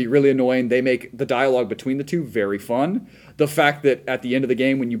can be really annoying. They make the dialogue between the two very fun. The fact that at the end of the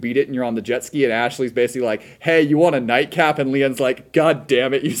game, when you beat it and you're on the jet ski, and Ashley's basically like, hey, you want a nightcap? And Leon's like, God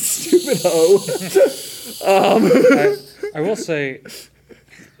damn it, you stupid hoe. I will say,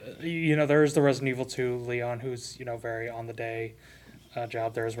 there is the Resident Evil 2 Leon, who's, very on the day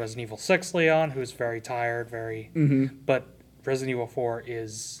job. There's Resident Evil 6 Leon, who's very tired, but Resident Evil 4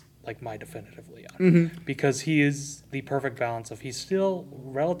 is like my definitive Leon, because he is the perfect balance of he's still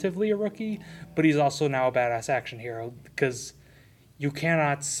relatively a rookie, but he's also now a badass action hero, because you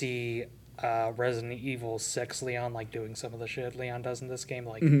cannot see Resident Evil 6 Leon like doing some of the shit Leon does in this game,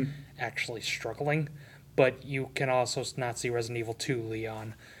 like actually struggling, but you can also not see Resident Evil 2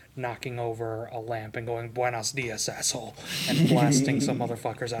 Leon knocking over a lamp and going, Buenos dias, asshole, and blasting some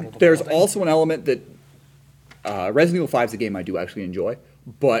motherfuckers out of the There's building. also an element that Resident Evil 5 is a game I do actually enjoy,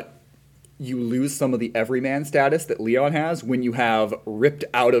 but you lose some of the everyman status that Leon has when you have ripped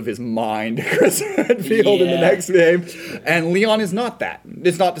out of his mind Chris Redfield in the next game. And Leon is not that.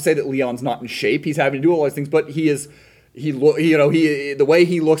 It's not to say that Leon's not in shape. He's having to do all those things, but the way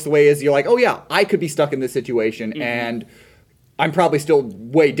he looks, the way he is, you're like, oh yeah, I could be stuck in this situation, and I'm probably still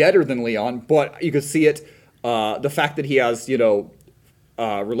way deader than Leon, but you could see it. The fact that he has,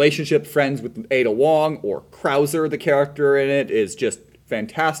 relationship friends with Ada Wong or Krauser, the character in it, is just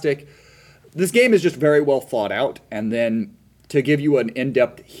fantastic. This game is just very well thought out, and then to give you an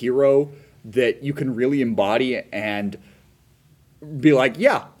in-depth hero that you can really embody and be like,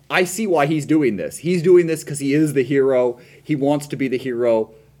 yeah, I see why he's doing this. He's doing this because he is the hero. He wants to be the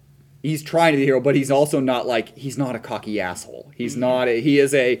hero. He's trying to be the hero, but he's also not like, he's not a cocky asshole. He's not a, he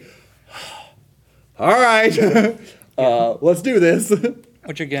is a, all right, let's do this.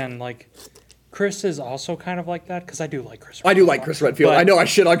 Which again, like, Chris is also kind of like that, because I do like Chris Redfield. I do like Chris Redfield. I know I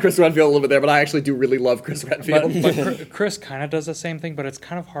shit on Chris Redfield a little bit there, but I actually do really love Chris Redfield. But Chris kind of does the same thing, but it's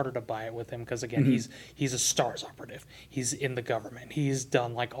kind of harder to buy it with him, because again, he's a STARS operative. He's in the government. He's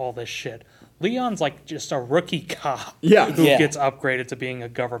done like all this shit. Leon's like just a rookie cop who gets upgraded to being a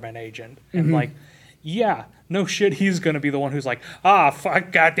government agent. And like, yeah, no shit, he's going to be the one who's like,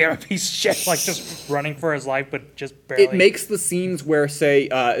 fuck, goddamn piece of shit, like just running for his life, but just barely. It makes the scenes where, say,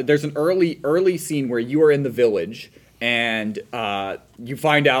 there's an early scene where you are in the village, and you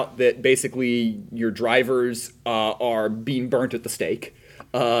find out that basically your drivers are being burnt at the stake.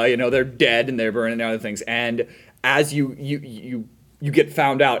 They're dead and they're burning and other things. And as you get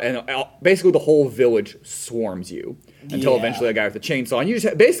found out, and basically the whole village swarms you. Until eventually a guy with a chainsaw. And you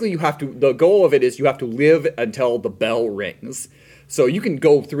just the goal of it is you have to live until the bell rings. So you can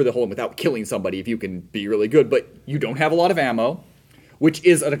go through the whole without killing somebody if you can be really good, but you don't have a lot of ammo, which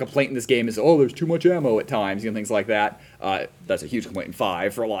is a complaint in this game is, there's too much ammo at times, things like that. That's a huge complaint in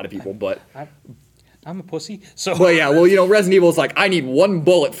 5 for a lot of people, but... I'm a pussy, so... Well, Resident Evil is like, I need one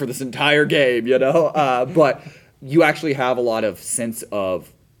bullet for this entire game, but you actually have a lot of sense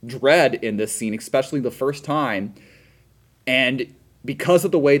of dread in this scene, especially the first time. And because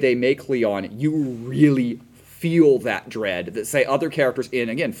of the way they make Leon, you really feel that dread that, say, other characters in,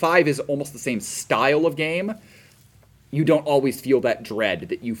 again, 5 is almost the same style of game. You don't always feel that dread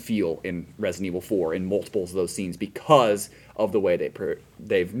that you feel in Resident Evil 4 in multiples of those scenes because of the way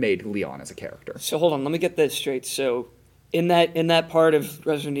they've made Leon as a character. So hold on, let me get this straight. So in that part of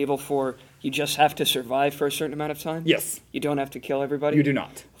Resident Evil 4, you just have to survive for a certain amount of time? Yes. You don't have to kill everybody? You do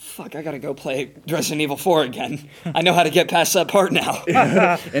not. Fuck, I gotta go play Resident Evil 4 again. I know how to get past that part now.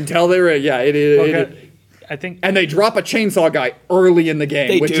 Until they're, I think... And they drop a chainsaw guy early in the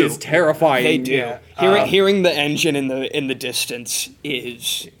game, which is terrifying. They do. Yeah. Hearing the engine in the distance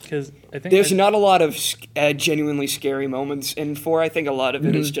is... Because I think... There's not a lot of genuinely scary moments in 4. I think a lot of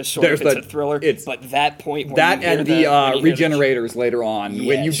it is just it's a thriller. But that point... When that and the regenerators later on,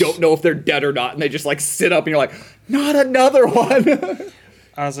 when you don't know if they're dead or not, and they just sit up and you're like, not another one!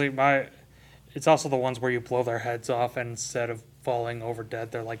 Honestly, it's also the ones where you blow their heads off, and instead of falling over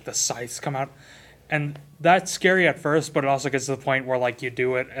dead, they're like the scythes come out. And that's scary at first, but it also gets to the point where you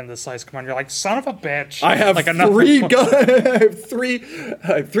do it and the scythes come on. You're like, son of a bitch! I have 3 guns. three.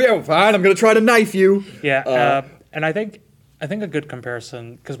 Oh, fine. I'm gonna try to knife you. Yeah, and I think a good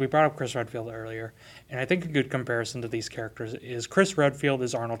comparison, because we brought up Chris Redfield earlier, and I think a good comparison to these characters is Chris Redfield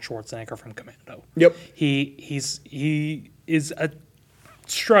is Arnold Schwarzenegger from Commando. Yep. He is a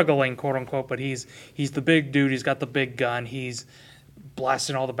struggling, quote unquote, but he's the big dude. He's got the big gun. He's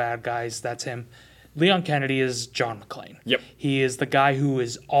blasting all the bad guys. That's him. Leon Kennedy is John McClane. Yep. He is the guy who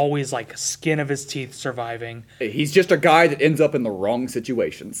is always skin of his teeth surviving. He's just a guy that ends up in the wrong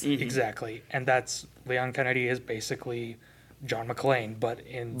situations. Mm-hmm. Exactly. And that's Leon Kennedy is basically John McClane, but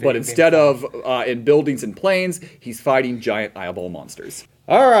instead of in buildings and planes, he's fighting giant eyeball monsters.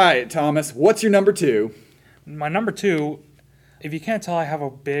 All right, Thomas, what's your number 2? My number 2, if you can't tell, I have a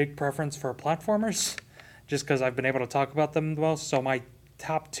big preference for platformers, just because I've been able to talk about them the most. So my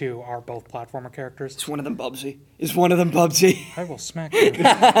top 2 are both platformer characters. Is one of them Bubsy? I will smack you.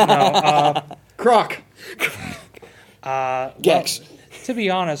 No, Croc. Gex. Well, to be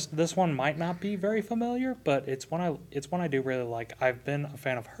honest, this one might not be very familiar, but it's one I do really like. I've been a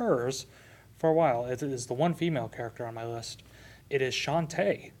fan of hers for a while. It is the one female character on my list. It is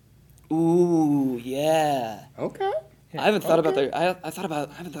Shantae. Ooh, yeah. Okay. Yeah. I haven't thought about I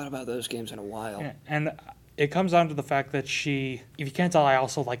haven't thought about those games in a while. Yeah, and it comes down to the fact that if you can't tell, I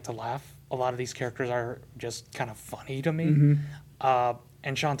also like to laugh. A lot of these characters are just kind of funny to me. Mm-hmm.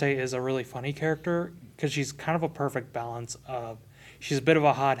 And Shantae is a really funny character because she's kind of a perfect balance of, she's a bit of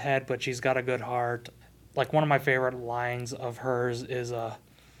a hothead, but she's got a good heart. Like, one of my favorite lines of hers is,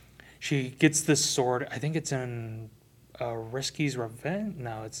 she gets this sword, I think it's in Risky's Revenge?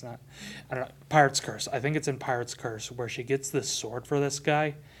 No, it's not. I don't know. Pirate's Curse. I think it's in Pirate's Curse, where she gets this sword for this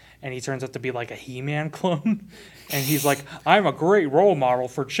guy, and he turns out to be like a He-Man clone. And he's like, I'm a great role model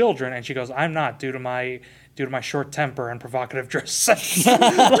for children. And she goes, I'm not, due to my short temper and provocative dress sense.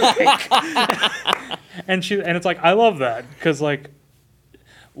 And it's like, I love that, because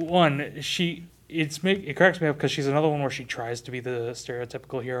one, it cracks me up because she's another one where she tries to be the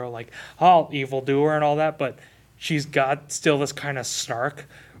stereotypical hero, like, oh, evildoer and all that, but she's got still this kind of snark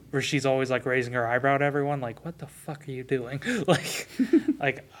where she's always like raising her eyebrow at everyone, like, what the fuck are you doing? One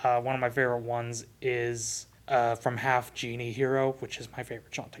of my favorite ones is from Half Genie Hero, which is my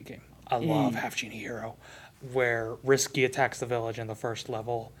favorite Shantae game. I love Half Genie Hero, where Risky attacks the village in the first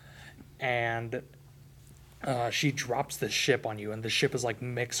level, and she drops this ship on you, and the ship is like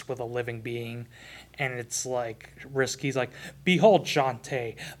mixed with a living being, and it's like Risky's like, behold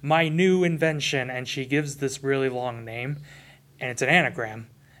Shantae, my new invention, and she gives this really long name, and it's an anagram,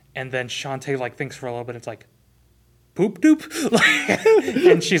 and then Shantae like thinks for a little bit, it's like poop doop,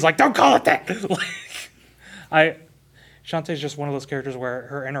 and she's like, don't call it that. Shantae's just one of those characters where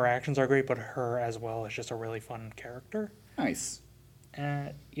her interactions are great, but her as well is just a really fun character. Nice.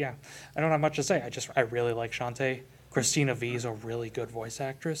 Yeah, I don't have much to say. I really like Shantae. Christina V is a really good voice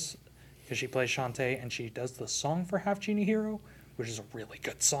actress because she plays Shantae, and she does the song for Half Genie Hero, which is a really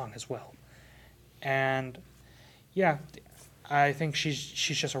good song as well. And yeah, I think she's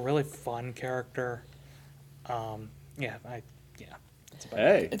just a really fun character.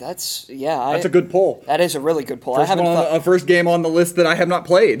 Hey, That's that's a good pull. That is a really good pull. First game on the list that I have not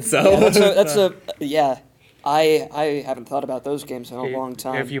played. So I haven't thought about those games in a long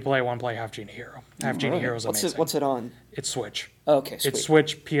time. If you play Half Genie Hero. Half Genie Hero is amazing. What's it on? It's Switch. Okay, sweet. It's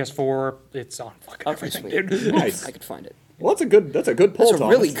Switch, PS4. It's on fucking everything, sweet. dude. Nice. I could find it. Well, that's a good pull. That's a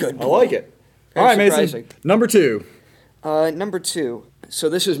really good I pull. like it. Very All right, surprising. Mason. Number 2. Number 2. So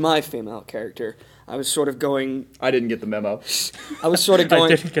this is my female character. I was sort of going. I didn't get the memo. I was sort of I going.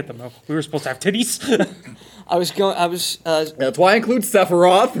 didn't get them though. We were supposed to have titties. I was going. I was. That's why I include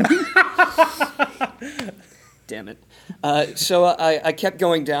Sephiroth. Damn it. So I kept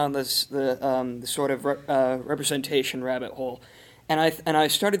going down the sort of representation rabbit hole, and I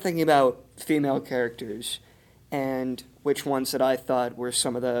started thinking about female characters, and which ones that I thought were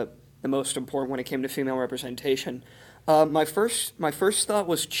some of the most important when it came to female representation. My first thought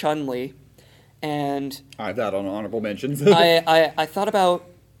was Chun-Li, and I have that on honorable mentions. I thought about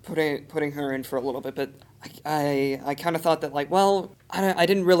putting her in for a little bit, but I kind of thought that I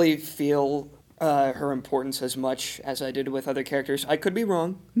didn't really feel her importance as much as I did with other characters. I could be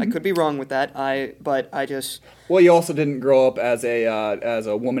wrong. I could be wrong with that. But I just. Well, you also didn't grow up as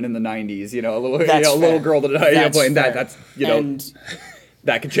a woman in the '90s. You know, a little girl that playing that. That's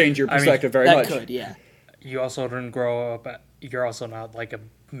that could change your perspective very much. That could, yeah. You also didn't grow up. You're also not like a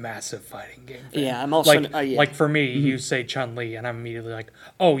massive fighting game fan. Yeah, I'm also like for me, you say Chun-Li, and I'm immediately like,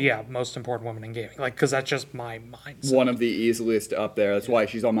 oh yeah, most important woman in gaming. Like, because that's just my mindset. One of the easiest up there. That's why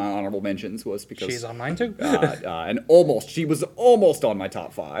she's on my honorable mentions. Was because she's on mine too. And she was almost on my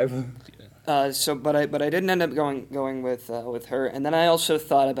top 5. But I didn't end up going with her. And then I also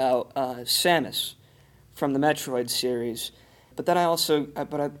thought about Samus from the Metroid series. But then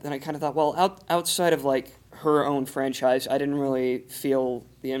I kind of thought, well, outside of like her own franchise, I didn't really feel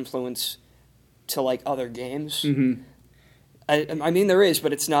the influence to like other games. Mm-hmm. I mean there is,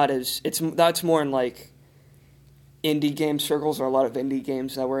 but it's not as that's more in like indie game circles, or a lot of indie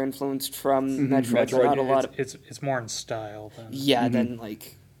games that were influenced from Metroid. Not a lot of it's more in style than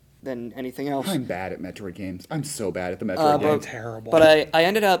than anything else. I'm bad at Metroid games. I'm so bad at the Metroid games. Terrible. But I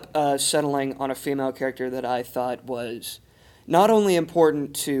ended up settling on a female character that I thought was not only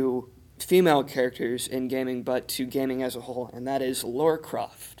important to female characters in gaming, but to gaming as a whole, and that is Lara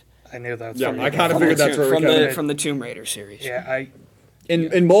Croft. I knew that. I kind of figured that's where we're coming from the Tomb Raider series. Yeah,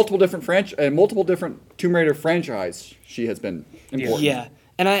 in multiple different Tomb Raider franchise, she has been important. Yeah,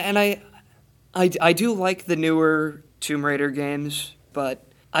 and I do like the newer Tomb Raider games, but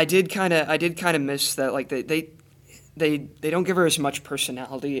I did kind of miss that. Like they don't give her as much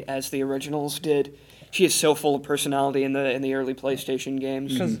personality as the originals did. She is so full of personality in the early PlayStation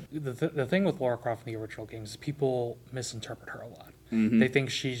games. Because the thing with Lara Croft in the original games is people misinterpret her a lot. Mm-hmm. They think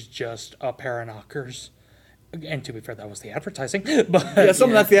she's just a pair of knockers. And to be fair, that was the advertising. But Yeah,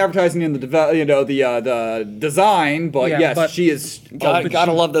 some of that's the advertising and the design, but she is.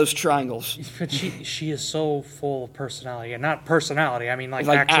 Gotta love those triangles. But she is so full of personality, and not personality. I mean, like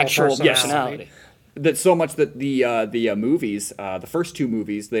actual personality. personality. That's so much that the movies, the first 2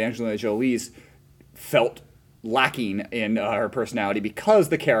 movies, the Angelina Jolie's, felt lacking in her personality because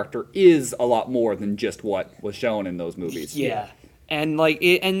the character is a lot more than just what was shown in those movies. Yeah. And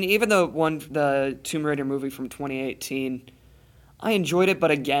even the Tomb Raider movie from 2018, I enjoyed it,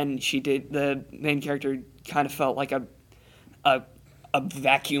 but again, the main character kind of felt like a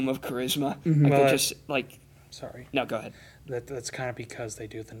vacuum of charisma. Sorry. No, go ahead. That's kind of because they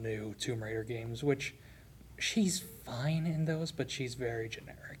do the new Tomb Raider games, which she's fine in those, but she's very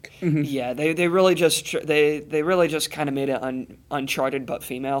generic. quick. Yeah, they really just they really just kind of made it Uncharted but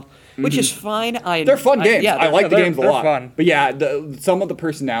female, which is fine. They're fun games. I like the games a they're lot. fun. But yeah, some of the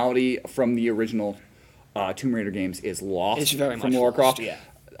personality from the original Tomb Raider games is lost It's very from much Lara lost, Croft. yeah.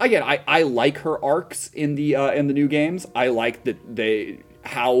 Again, I like her arcs in the new games. I like that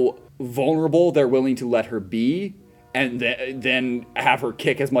how vulnerable they're willing to let her be, and then have her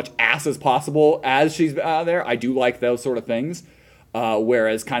kick as much ass as possible as she's there. I do like those sort of things.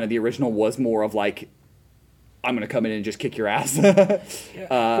 Whereas kind of the original was more of like, I'm going to come in and just kick your ass.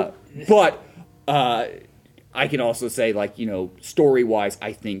 But I can also say, like, story-wise,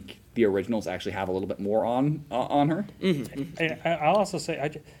 I think the originals actually have a little bit more on her. I'll also say,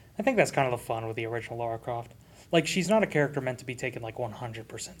 I think that's kind of the fun with the original Lara Croft. Like, she's not a character meant to be taken, like,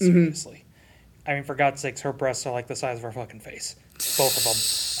 100% seriously. I mean, for God's sakes, her breasts are, like, the size of her fucking face. Both of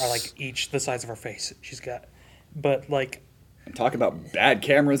them are, like, each the size of her face. She's got... But, like... Talk about bad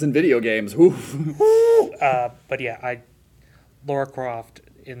cameras in video games. Oof. But, yeah, Lara Croft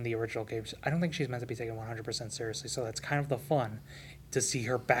in the original games, I don't think she's meant to be taken 100% seriously, so that's kind of the fun, to see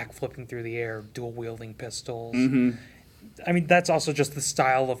her backflipping through the air, dual-wielding pistols. I mean, that's also just the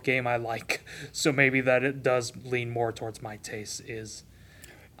style of game I like. So maybe that it does lean more towards my taste. It's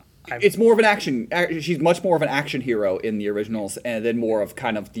more of an action. She's much more of an action hero in the originals, and then more of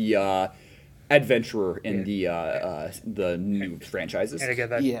kind of the adventurer in the new franchises. And again,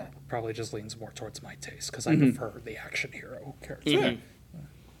 that probably just leans more towards my taste because I prefer the action hero character.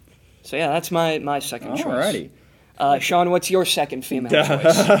 So yeah, that's my second choice. Alrighty. Sean, what's your second female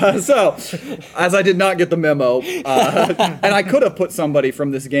choice? So, as I did not get the memo, and I could have put somebody from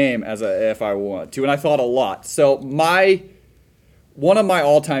this game if I wanted to, and I thought a lot. So one of my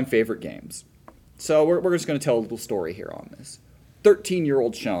all-time favorite games. So we're just going to tell a little story here on this.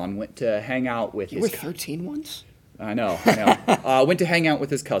 13-year-old Sean went to hang out with You were 13 once? I know. Went to hang out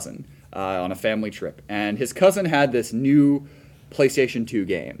with his cousin on a family trip, and his cousin had this new PlayStation 2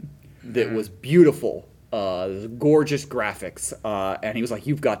 game that was beautiful. Gorgeous graphics, and he was like,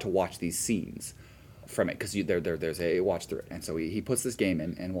 "You've got to watch these scenes from it because there's a watch through it." And so he puts this game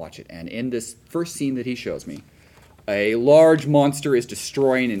in and watch it. And in this first scene that he shows me, a large monster is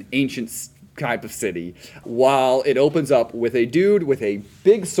destroying an ancient type of city, while it opens up with a dude with a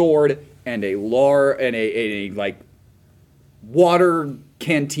big sword and a like water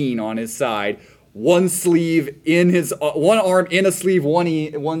canteen on his side. One sleeve in his one arm in a sleeve,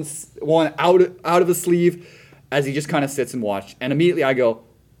 one out of a sleeve, as he just kind of sits and watches. And immediately I go,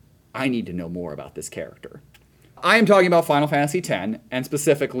 I need to know more about this character. I am talking about Final Fantasy X, and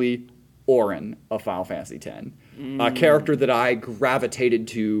specifically Auron of Final Fantasy X, a character that I gravitated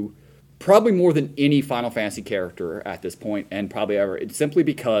to probably more than any Final Fantasy character at this point, and probably ever. It's simply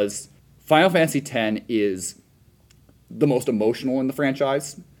because Final Fantasy X is the most emotional in the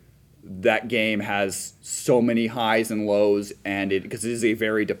franchise. That game has so many highs and lows, and because it is a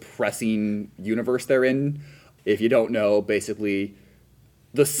very depressing universe they're in. If you don't know, basically,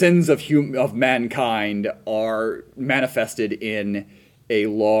 the sins of mankind are manifested in a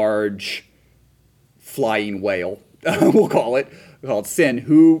large flying whale, we'll call it, called Sin,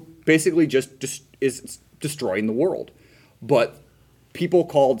 who basically just is destroying the world. But people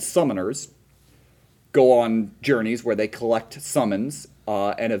called summoners go on journeys where they collect summons,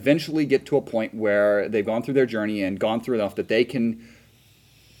 and eventually get to a point where they've gone through their journey and gone through enough that they can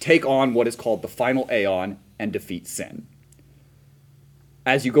take on what is called the final Aeon and defeat Sin.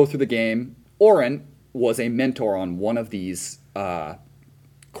 As you go through the game, Auron was a mentor on one of these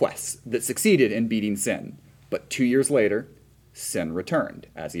quests that succeeded in beating Sin. But 2 years later, Sin returned,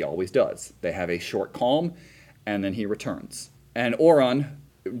 as he always does. They have a short calm, and then he returns. And Auron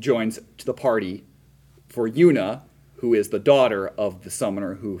joins to the party for Yuna, who is the daughter of the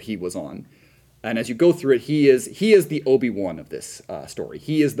summoner who he was on. And as you go through it, he is the Obi-Wan of this story.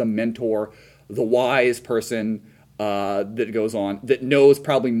 He is the mentor, the wise person that goes on, that knows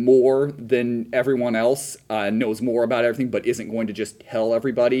probably more than everyone else, knows more about everything, but isn't going to just tell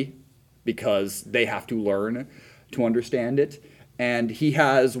everybody because they have to learn to understand it. And he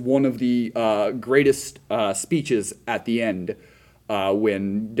has one of the greatest speeches at the end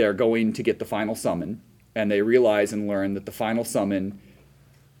when they're going to get the final summon. And they realize and learn that the final summon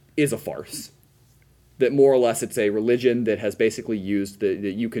is a farce. That more or less it's a religion that has basically used that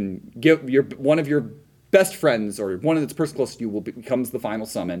you can give one of your best friends or one of the person close to you becomes the final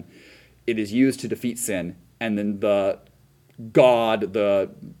summon. It is used to defeat Sin, and then the god,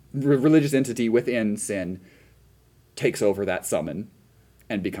 the religious entity within Sin, takes over that summon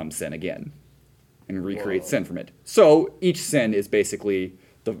and becomes Sin again and recreates Sin from it. So each Sin is basically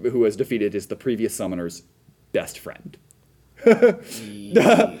who is defeated is the previous summoner's best friend,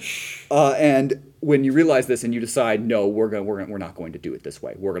 And when you realize this and you decide, no, we're not going to do it this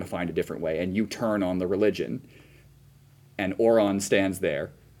way. We're going to find a different way. And you turn on the religion. And Oron stands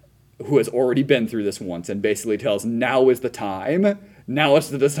there, who has already been through this once, and basically tells, now is the time. Now is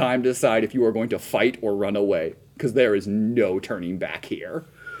the time to decide if you are going to fight or run away. Because there is no turning back here.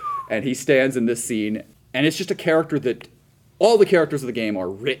 And he stands in this scene, and it's just a character that... All the characters of the game are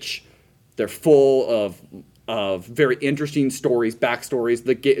rich. They're full of very interesting stories, backstories.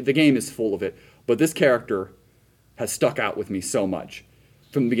 The game is full of it. But this character has stuck out with me so much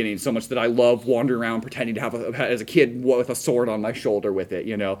from the beginning, so much that I love wandering around pretending to have, as a kid, with a sword on my shoulder with it,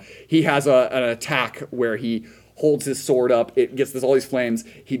 you know. He has an attack where he holds his sword up, it gets all these flames,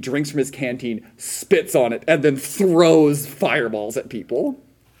 he drinks from his canteen, spits on it, and then throws fireballs at people.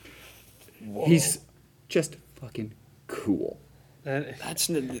 Whoa. He's just fucking cool. I'm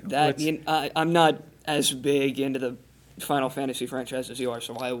not as big into the Final Fantasy franchise as you are,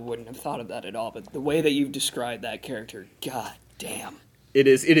 so I wouldn't have thought of that at all. But the way that you've described that character, god damn. It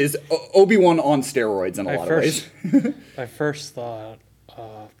is Obi-Wan on steroids in a lot of ways. I first thought,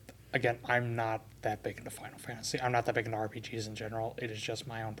 again, I'm not that big into Final Fantasy. I'm not that big into RPGs in general. It is just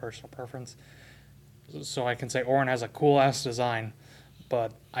my own personal preference. So I can say Orin has a cool-ass design,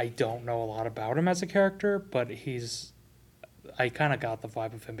 but I don't know a lot about him as a character, but I kind of got the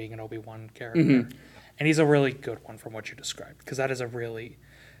vibe of him being an Obi-Wan character. Mm-hmm. And he's a really good one from what you described, because that is a really...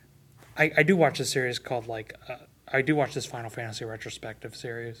 I do watch a series called, I do watch this Final Fantasy retrospective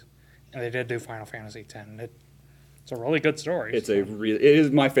series, and they did do Final Fantasy X. It's a really good story. It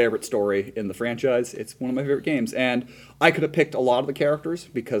is my favorite story in the franchise. It's one of my favorite games, and I could have picked a lot of the characters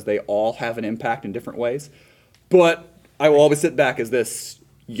because they all have an impact in different ways. But I will always sit back as this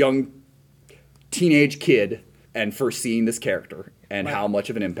young teenage kid and first seeing this character and how much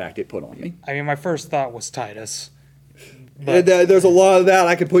of an impact it put on me. I mean, my first thought was Titus. But there's a lot of that.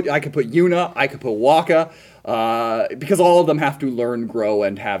 I could put Yuna, I could put Waka, because all of them have to learn, grow,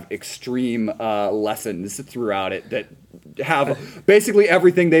 and have extreme lessons throughout it that have basically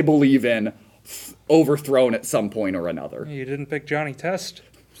everything they believe in overthrown at some point or another. You didn't pick Johnny Test?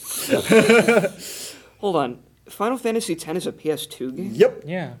 Hold on. Final Fantasy X is a PS2 game? Yep.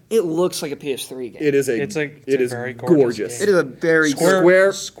 Yeah. It looks like a PS3 game. It is very gorgeous. Game. It is a very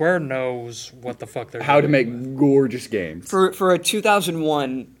Square knows what the fuck they're how doing. to make gorgeous games. For a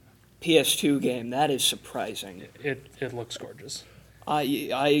 2001 PS2 game, that is surprising. It looks gorgeous.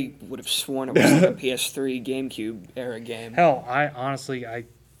 I would have sworn it was like a PS3 GameCube era game. Hell, I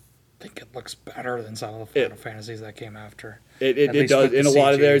think it looks better than some of the Final Fantasies that came after. It does. In a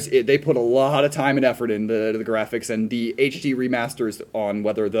lot of theirs, they put a lot of time and effort into the graphics, and the HD remasters on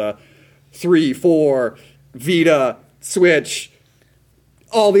whether the 3, 4, Vita, Switch,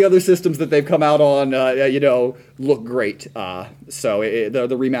 all the other systems that they've come out on, look great. So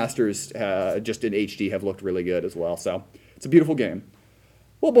the remasters just in HD have looked really good as well. So it's a beautiful game.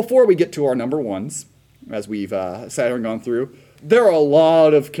 Well, before we get to our number ones, as we've sat and gone through, there are a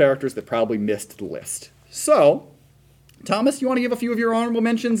lot of characters that probably missed the list. So, Thomas, you want to give a few of your honorable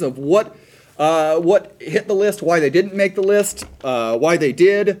mentions of what hit the list, why they didn't make the list, why they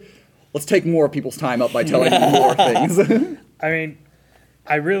did? Let's take more people's time up by telling you more things. I mean,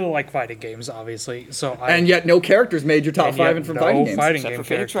 I really like fighting games, obviously. And yet no characters made your top 5 from fighting games. Fighting Except game for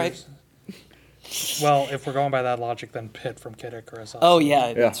Phoenix characters. Wright. Well, if we're going by that logic, then Pit from Kid Icarus. Oh,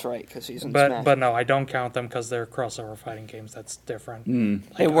 yeah, that's right, because he's in Smash. But no, I don't count them because they're crossover fighting games. That's different.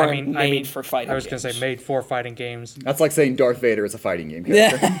 They weren't made for fighting games. I was going to say made for fighting games. That's like saying Darth Vader is a fighting game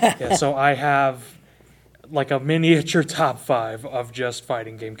character. Yeah, so I have like a miniature top 5 of just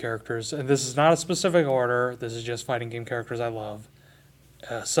fighting game characters. And this is not a specific order. This is just fighting game characters I love.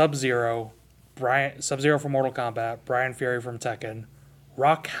 Sub-Zero from Mortal Kombat, Brian Fury from Tekken,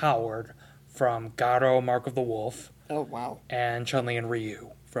 Rock Howard from Garo, Mark of the Wolf. Oh, wow. And Chun-Li and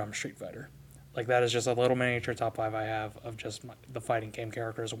Ryu from Street Fighter. Like, that is just a little miniature top 5 I have of just the fighting game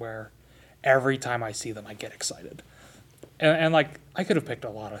characters where every time I see them, I get excited. And like, I could have picked a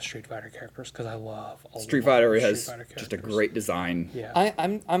lot of Street Fighter characters because I love Street Fighter has just a great design. Yeah.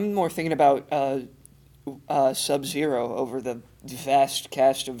 I'm more thinking about Sub-Zero over the vast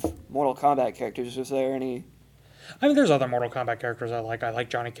cast of Mortal Kombat characters. Is there any... I mean, there's other Mortal Kombat characters I like. I like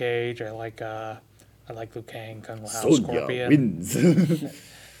Johnny Cage. I like Liu Kang, Kung Lao, Scorpion. Wins.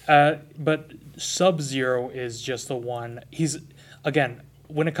 But Sub-Zero is just the one. He's, again,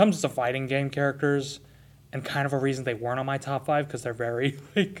 when it comes to fighting game characters, and kind of a reason they weren't on my top 5 because they're very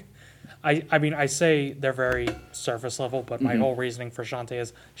like, I mean, I say they're very surface level, but my whole reasoning for Shantae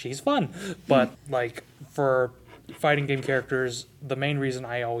is she's fun. But like for fighting game characters, the main reason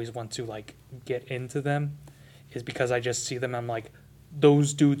I always want to like get into them is because I just see them and I'm like,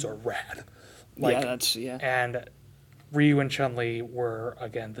 those dudes are rad. And Ryu and Chun-Li were,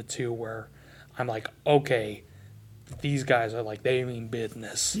 again, the two where I'm like, okay, these guys are like, they mean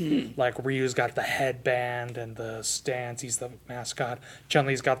business. Like, Ryu's got the headband and the stance, he's the mascot.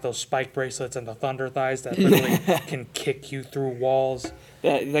 Chun-Li's got those spike bracelets and the thunder thighs that literally can kick you through walls.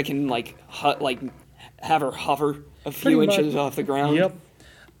 That can, like, have her hover a few inches off the ground. Yep.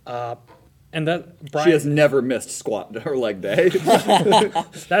 And that Brian, she has never missed squat her leg day.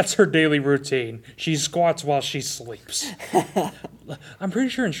 That's her daily routine. She squats while she sleeps. I'm pretty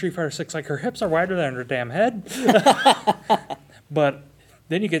sure in Street Fighter 6, like, her hips are wider than her damn head. But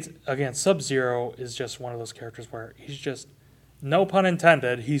then you get, again, Sub-Zero is just one of those characters where he's just, no pun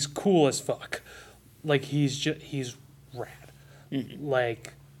intended, he's cool as fuck. Like, he's rad. Mm-hmm.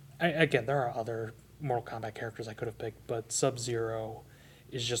 Like, again, there are other Mortal Kombat characters I could have picked, but Sub-Zero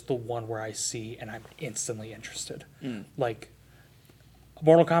is just the one where I see and I'm instantly interested. Like,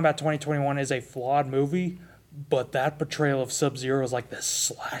 Mortal Kombat 2021 is a flawed movie, but that portrayal of Sub-Zero as like this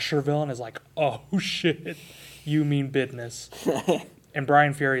slasher villain is like, oh shit, you mean business. And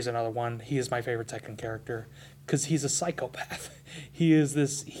Brian Fury is another one. He is my favorite Tekken character because he's a psychopath.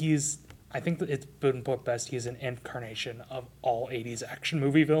 I think that it's been put best, he is an incarnation of all 80s action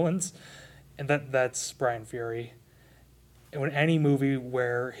movie villains. And that's Brian Fury. In any movie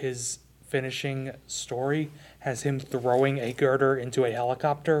where his finishing story has him throwing a girder into a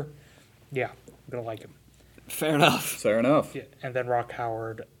helicopter, yeah, I'm going to like him. Fair enough. Yeah, and then Rock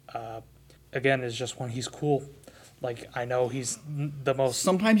Howard, again, is just when he's cool. Like, I know he's the most...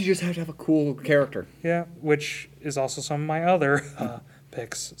 Sometimes you just have to have a cool character. Yeah, which is also some of my other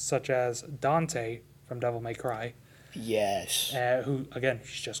picks, such as Dante from Devil May Cry. Yes. Who, again,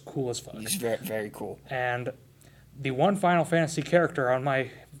 he's just cool as fuck. He's very, very cool. And the one Final Fantasy character on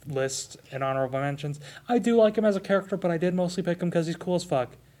my list in honorable mentions, I do like him as a character, but I did mostly pick him because he's cool as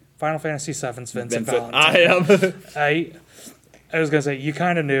fuck. Final Fantasy VII's Vincent Valentine. I am. I was going to say, you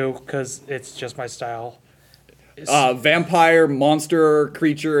kind of knew because it's just my style. Vampire monster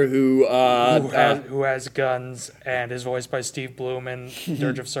creature who has guns and is voiced by Steve Bloom in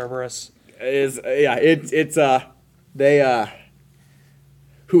Dirge of Cerberus.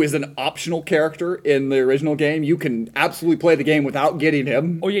 Who is an optional character in the original game. You can absolutely play the game without getting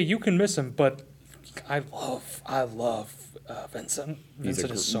him. Oh yeah, you can miss him, but I love Vincent. He's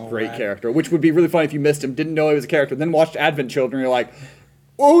Vincent is so great rad. character, which would be really funny if you missed him, didn't know he was a character, then watched Advent Children, and you're like,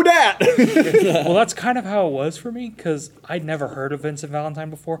 whoa, that! Well, that's kind of how it was for me, because I'd never heard of Vincent Valentine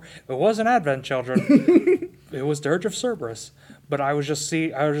before. It wasn't Advent Children. It was Dirge of Cerberus. But I was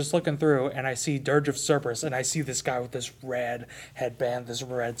just looking through, and I see Dirge of Cerberus, and I see this guy with this red headband, this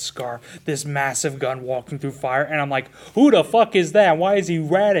red scarf, this massive gun walking through fire, and I'm like, who the fuck is that? Why is he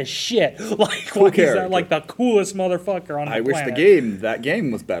rad as shit? Like, cool why is character. that like the coolest motherfucker on the planet? I wish that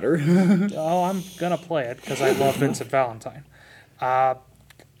game was better. Oh, I'm gonna play it because I love Vincent Valentine.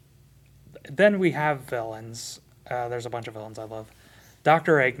 Then we have villains. There's a bunch of villains I love.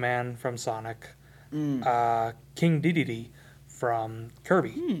 Dr. Eggman from Sonic. King Dedede from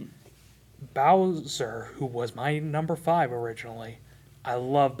Kirby. Bowser, who was my number 5 originally. I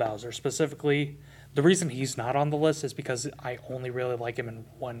love Bowser. Specifically, the reason he's not on the list is because I only really like him in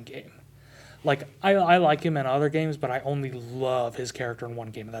one game. Like, I like him in other games, but I only love his character in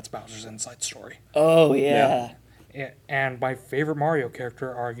one game, and that's Bowser's Inside Story. Oh, yeah. And my favorite Mario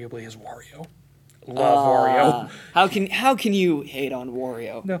character, arguably, is Wario. Love Wario. How can you hate on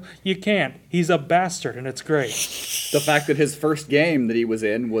Wario? No, you can't. He's a bastard, and it's great. The fact that his first game that he was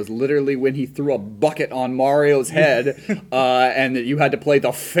in was literally when he threw a bucket on Mario's head, and that you had to play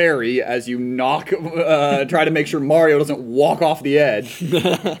the fairy as you try to make sure Mario doesn't walk off the edge.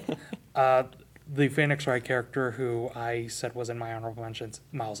 The Phoenix Wright character, who I said was in my honorable mentions,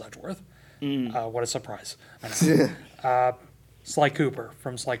 Miles Edgeworth. What a surprise. Sly Cooper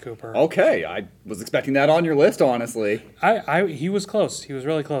from Sly Cooper. Okay, I was expecting that on your list, honestly. He was close. He was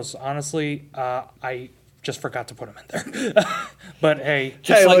really close. Honestly, I just forgot to put him in there. But hey,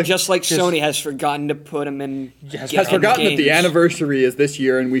 just like Sony has forgotten to put him in. Has forgotten that the anniversary is this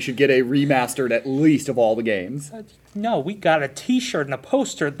year, and we should get a remastered at least of all the games. No, we got a T-shirt and a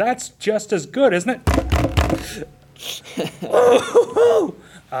poster. That's just as good, isn't it?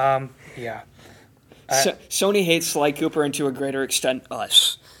 Yeah. Sony hates Sly Cooper, and to a greater extent,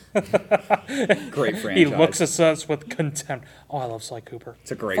 us. Great franchise. He looks at us with contempt. Oh, I love Sly Cooper.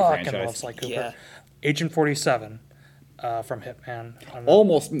 It's a great franchise. franchise. I love Sly Cooper. Yeah. Agent 47 from Hitman.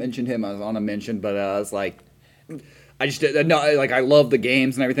 Almost mentioned him as on a mention, but I was like, I just no, like I love the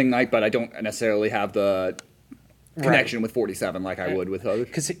games and everything, but I don't necessarily have the connection with 47 like I would with others.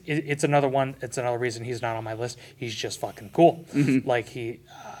 Because it's another one. It's another reason he's not on my list. He's just fucking cool. Like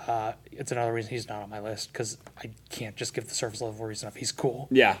it's another reason he's not on my list because I can't just give the surface level reason of he's cool.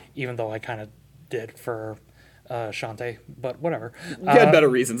 Yeah. Even though I kind of did for Shantae, but whatever. You had better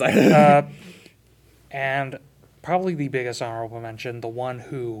reasons. And probably the biggest honorable mention, the one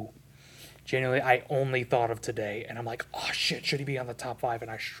who genuinely I only thought of today, and I'm like, oh shit, should he be on the top 5?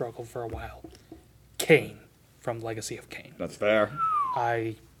 And I struggled for a while. Kane from Legacy of Kain. That's fair.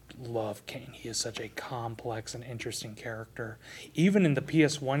 I love Kane. He is such a complex and interesting character. Even in the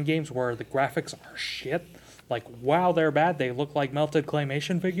PS1 games where the graphics are shit, like while they're bad, they look like melted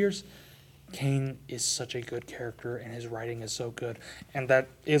claymation figures. Kane is such a good character, and his writing is so good. And that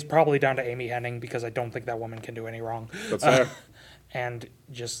is probably down to Amy Hennig, because I don't think that woman can do any wrong. That's fair. And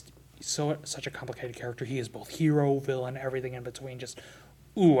just such a complicated character. He is both hero, villain, everything in between. Just,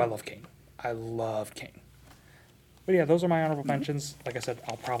 ooh, I love Kane. I love Kane. But yeah, those are my honorable mentions. Like I said,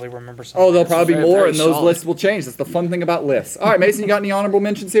 I'll probably remember some. Oh, there'll probably be very, more, very and those solid. lists will change. That's the fun thing about lists. All right, Mason, you got any honorable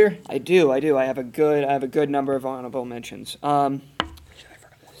mentions here? I do. I have a good number of honorable mentions.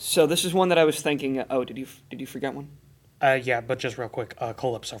 So this is one that I was thinking. Oh, did you forget one? Yeah, but just real quick,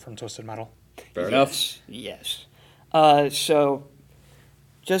 Calypso from Twisted Metal. Fair enough. Yes. So,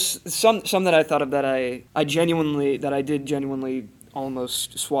 just some that I thought of that I did genuinely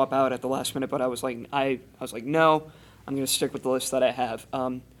almost swap out at the last minute, but I was like, no, I'm gonna stick with the list that I have.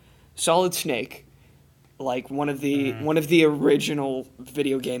 Solid Snake, like one of the original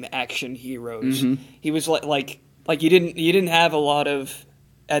video game action heroes. Mm-hmm. He was like you didn't have a lot of.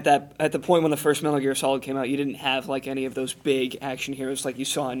 At the point when the first Metal Gear Solid came out, you didn't have like any of those big action heroes like you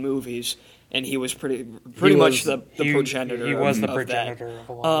saw in movies, and he was pretty much the progenitor. He was the of progenitor that. of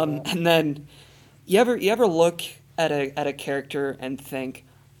a lot of that. And then you ever look at a character and think,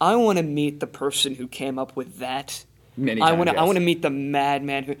 I want to meet the person who came up with that. I want to meet the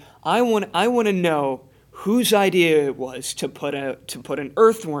madman who I want to know whose idea it was to put an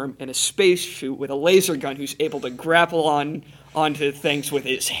earthworm in a space chute with a laser gun who's able to grapple onto things with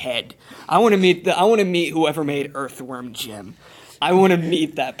his head. I want to meet whoever made Earthworm Jim. I want to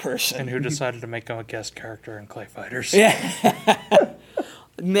meet that person. And who decided to make him a guest character in Clay Fighters. Yeah.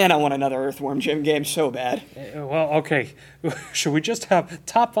 Man, I want another Earthworm Jim game so bad. Well, okay. Should we just have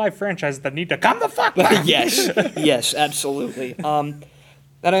top 5 franchises that need to come the fuck back? Yes, absolutely.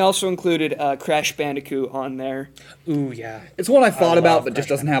 Then I also included Crash Bandicoot on there. Ooh, yeah. It's one I thought about, but Crash just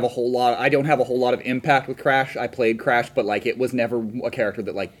doesn't have a whole lot. I don't have a whole lot of impact with Crash. I played Crash, but like it was never a character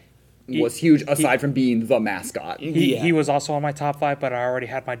that like was huge aside from being the mascot. He was also on my top 5, but I already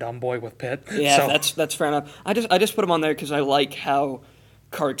had my dumb boy with Pit. Yeah, so. That's fair enough. I just put him on there because I like how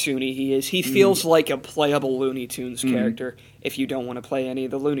cartoony he is. He feels like a playable Looney Tunes character if you don't want to play any of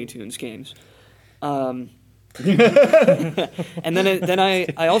the Looney Tunes games. And then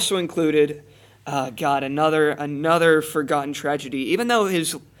I also included another forgotten tragedy. Even though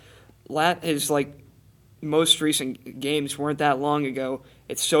his like most recent games weren't that long ago,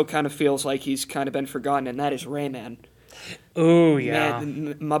 it still kind of feels like he's kind of been forgotten, and that is Rayman. Oh yeah,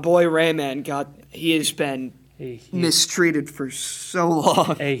 Man, my boy Rayman he has been mistreated for so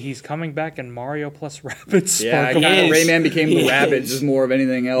long. Hey, he's coming back in Mario plus Rabbids. Yeah, Rayman became the Rabbids as more of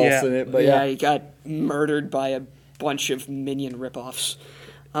anything else in it. But yeah, he got murdered by a bunch of minion ripoffs.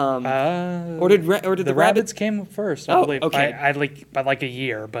 Or did the Rabbids came first? I believe. Okay. By like a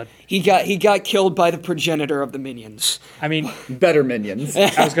year, but he got killed by the progenitor of the minions. I mean, better minions.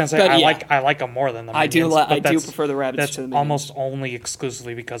 I was gonna say I like them more than the minions. I do prefer the Rabbids to the minions. Almost only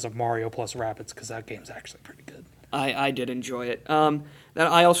exclusively because of Mario plus Rabbids, because that game's actually pretty good. I did enjoy it. Then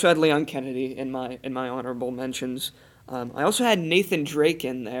I also had Leon Kennedy in my honorable mentions. I also had Nathan Drake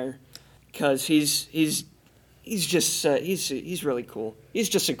in there because he's just he's really cool. He's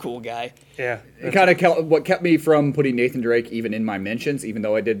just a cool guy. Yeah. What kept me from putting Nathan Drake even in my mentions, even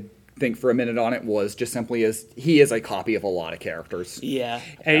though I did think for a minute on it, was just simply as he is a copy of a lot of characters. Yeah.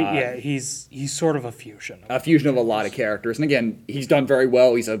 He's sort of a fusion. A fusion of a lot of characters. And again, he's done very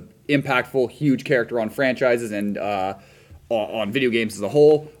well. He's a impactful, huge character on franchises and on video games as a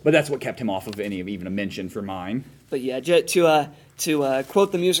whole. But that's what kept him off of even a mention for mine. But yeah, to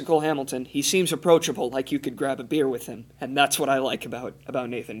quote the musical Hamilton, he seems approachable, like you could grab a beer with him, and that's what I like about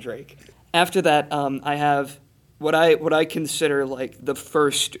Nathan Drake. After that, I have what I consider like the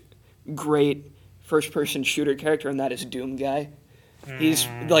first great first-person shooter character, and that is Doom Guy. He's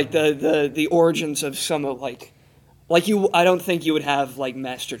like the origins of some of like you. I don't think you would have like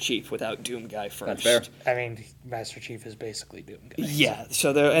Master Chief without Doom Guy first. That's fair. I mean, Master Chief is basically Doom Guy. Yeah.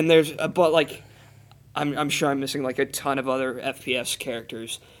 So there's but like. I'm sure I'm missing like a ton of other FPS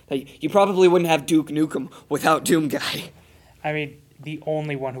characters. Like, you probably wouldn't have Duke Nukem without Doom Guy. I mean, the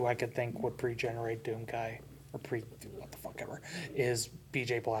only one who I could think would pre-generate Doom Guy, or what the fuck ever, is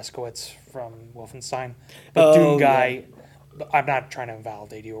BJ Blazkowicz from Wolfenstein. But Doom Guy, I'm not trying to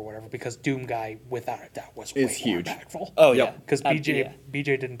invalidate you or whatever, because Doom Guy, without a doubt, was way more huge. impactful. Oh, yeah. Because BJ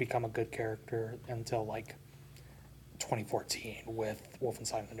didn't become a good character until, like, 2014 with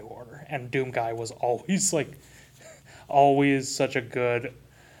Wolfenstein The New Order. And Doom Guy was always, like, always such a good,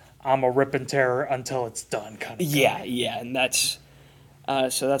 I'm a rip and tear until it's done kind of Yeah, guy. yeah, and that's...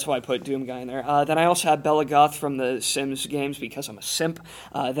 so that's why I put Doom Guy in there. Then I also have Bella Goth from the Sims games because I'm a simp.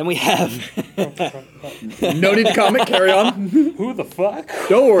 Then we have... No need to comment. Carry on. Who the fuck?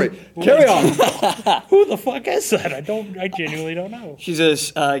 Don't worry. Carry on. Who the fuck is that? I genuinely don't know. She's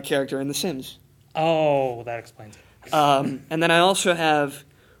a character in the Sims. Oh, that explains it. And then I also have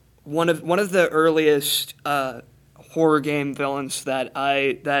one of the earliest horror game villains that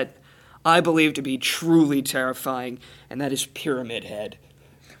I believe to be truly terrifying, and that is Pyramid Head.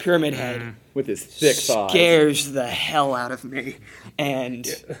 Pyramid Head With his thick thighs. scares the hell out of me, and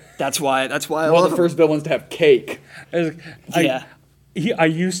that's why I One love of the first villains to have cake. Yeah. I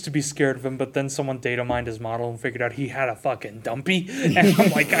used to be scared of him, but then someone data mined his model and figured out he had a fucking dumpy, and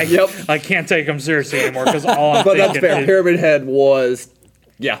I'm like, I can't take him seriously anymore because all I'm But thinking that's fair. is, Pyramid Head was,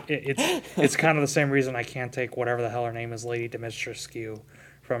 it's kind of the same reason I can't take whatever the hell her name is, Lady Dimitrescu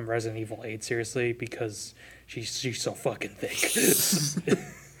from Resident Evil 8 seriously, because she's so fucking thick.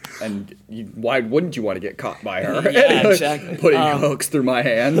 And why wouldn't you want to get caught by her? Yeah, exactly. Putting hooks through my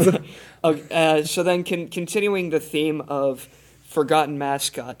hands. So then, continuing the theme of forgotten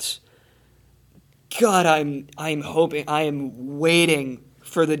mascots. God, I'm hoping, I am waiting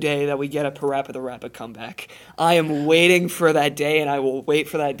for the day that we get a Parappa the Rappa comeback. I am waiting for that day, and I will wait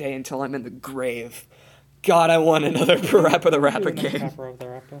for that day until I'm in the grave. God, I want another Parappa the Rappa game.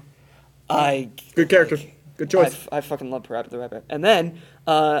 Good character. Good choice. I fucking love Parappa the Rappa. And then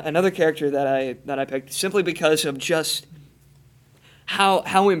another character that I picked simply because of just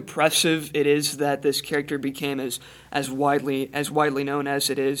how impressive it is that this character became as widely known as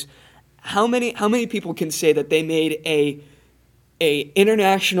it is. How many people can say that they made a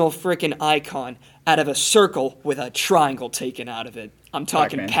international frickin' icon out of a circle with a triangle taken out of it? I'm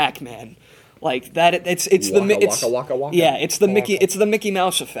talking Pac-Man. Like that, it's Waka, waka. Yeah, it's the Mickey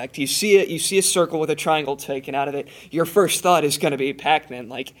Mouse effect. You see a circle with a triangle taken out of it. Your first thought is going to be Pac-Man.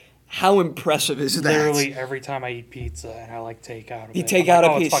 Like, how impressive is that? Literally every time I eat pizza and I take out of it. You take out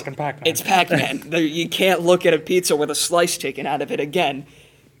a piece. It's fucking Pac-Man. It's Pac-Man. You can't look at a pizza with a slice taken out of it again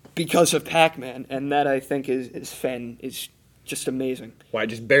because of Pac-Man, and that I think is just amazing. Why, it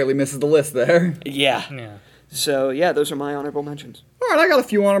just barely misses the list there. Yeah. So yeah, those are my honorable mentions. All right, I got a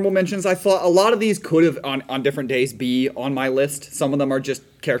few honorable mentions. I thought a lot of these could have, on different days, be on my list. Some of them are just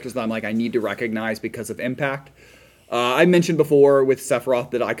characters that I'm like, I need to recognize because of impact. I mentioned before with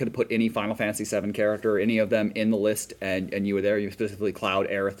Sephiroth that I could have put any Final Fantasy VII character, any of them in the list, and you were there. You specifically Cloud,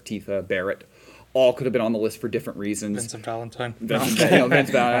 Aerith, Tifa, Barrett. All could have been on the list for different reasons. Vincent Valentine. Vince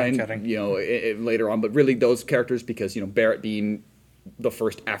Valentine, later on. But really those characters, because, Barrett being the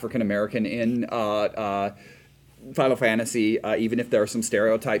first African-American in Final Fantasy, even if there are some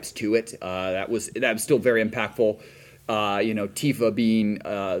stereotypes to it, that was still very impactful. Tifa being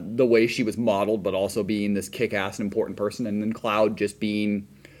the way she was modeled, but also being this kick-ass and important person, and then Cloud just being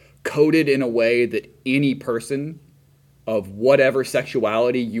coded in a way that any person of whatever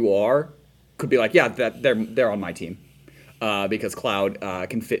sexuality you are could be like, yeah, that they're on my team. Because Cloud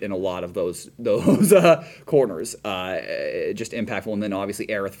can fit in a lot of those corners. Just impactful. And then obviously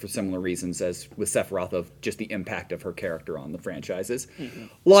Aerith for similar reasons as with Sephiroth of just the impact of her character on the franchises. Mm-hmm.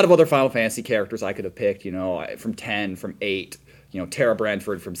 A lot of other Final Fantasy characters I could have picked, from 10, from 8, Tara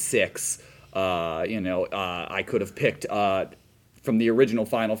Brantford from 6. I could have picked from the original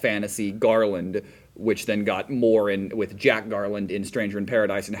Final Fantasy Garland, which then got more in with Jack Garland in Stranger in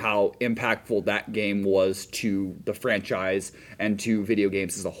Paradise, and how impactful that game was to the franchise and to video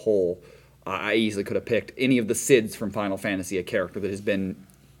games as a whole. I easily could have picked any of the Cids from Final Fantasy, a character that has been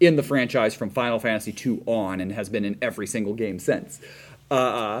in the franchise from Final Fantasy 2 on and has been in every single game since.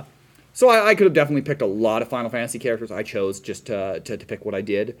 So I could have definitely picked a lot of Final Fantasy characters. I chose just to pick what I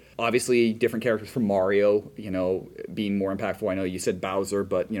did. Obviously, different characters from Mario, being more impactful. I know you said Bowser,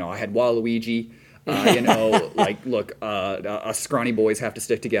 but, I had Waluigi. Us scrawny boys have to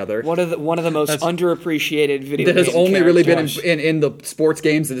stick together. One of the most underappreciated video that has only really been characters. in the sports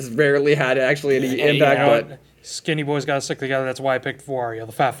games that has rarely had actually any impact. Skinny boys gotta stick together. That's why I picked Wario.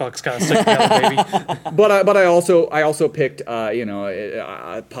 The fat fucks gotta stick together, baby. But I also picked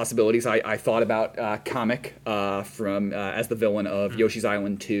possibilities. I thought about Comic from as the villain of Yoshi's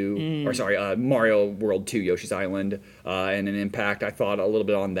Island 2, or sorry, Mario World 2, Yoshi's Island, and an impact. I thought a little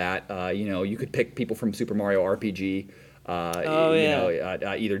bit on that. You could pick people from Super Mario RPG.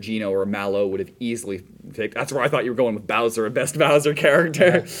 Either Gino or Mallow would have easily picked. That's where I thought you were going with Bowser, best Bowser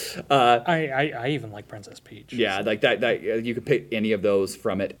character. I even like Princess Peach. Yeah, so. Like that you could pick any of those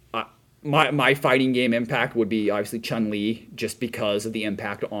from it. My fighting game impact would be obviously Chun-Li, just because of the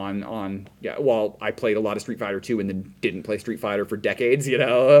impact on well, I played a lot of Street Fighter 2 and then didn't play Street Fighter for decades,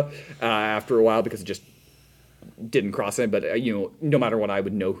 after a while, because it just didn't cross it. But no matter what, I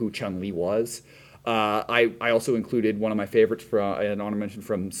would know who Chun-Li was. I also included one of my favorites from an honor mention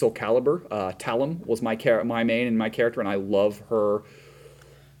from Soul Calibur. Talim was my main and my character, and I love her.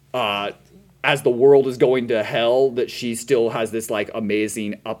 As the world is going to hell, that she still has this like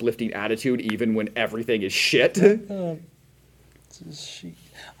amazing, uplifting attitude, even when everything is shit.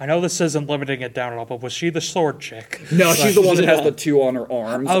 I know this isn't limiting it down at all, but was she the sword chick? No, she's the one that has the 2 on her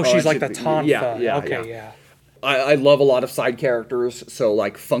arms. Oh, she's like the Tonfa. Yeah. I love a lot of side characters, so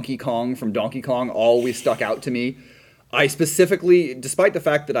like Funky Kong from Donkey Kong always stuck out to me. I specifically, despite the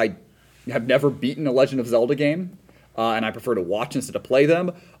fact that I have never beaten a Legend of Zelda game, and I prefer to watch instead of play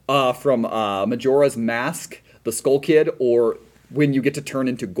them, from Majora's Mask, the Skull Kid, or when you get to turn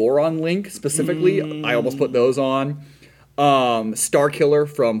into Goron Link specifically, I almost put those on. Star Killer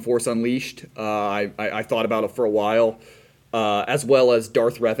from Force Unleashed, I thought about it for a while. As well as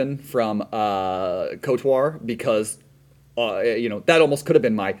Darth Revan from KOTOR, because that almost could have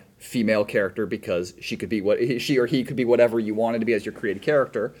been my female character, because she or he could be whatever you wanted to be as your created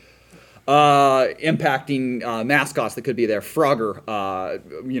character. Impacting mascots that could be there. Frogger,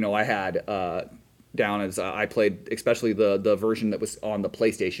 I had down as I played, especially the version that was on the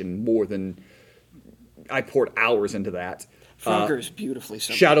PlayStation more than I poured hours into that. Frogger is beautifully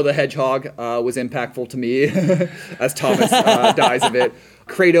simple. Shadow the Hedgehog was impactful to me, as Thomas dies of it.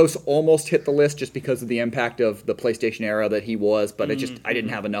 Kratos almost hit the list just because of the impact of the PlayStation era that he was, but I didn't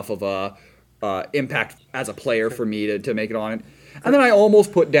have enough of a impact as a player for me to make it on it. And then I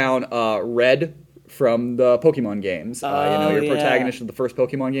almost put down Red from the Pokemon games. Your protagonist of the first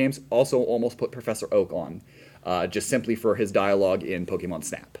Pokemon games. Also almost put Professor Oak on, just simply for his dialogue in Pokemon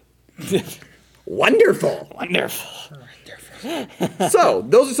Snap. Wonderful. So,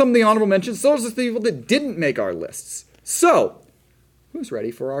 those are some of the honorable mentions. Those are the people that didn't make our lists. So, who's ready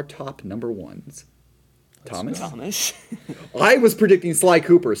for our top number ones? Thomas? I was predicting Sly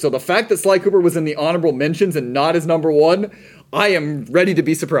Cooper, so the fact that Sly Cooper was in the honorable mentions and not as number one, I am ready to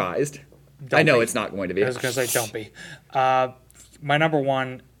be surprised. I know it's not going to be. I was going to say, don't be. My number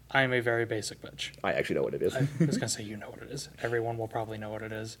one, I am a very basic bitch. I actually know what it is. I was going to say, you know what it is. Everyone will probably know what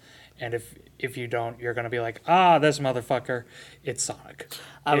it is. And if you don't, you're going to be like, this motherfucker. It's Sonic.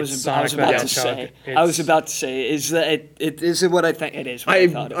 I was about to say, is it what I think it is?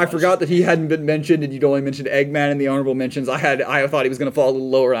 I forgot that he hadn't been mentioned, and you'd only mentioned Eggman in the honorable mentions. I thought he was going to fall a little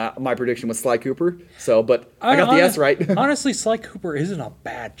lower. My prediction was Sly Cooper. But I got the S right. Honestly, Sly Cooper isn't a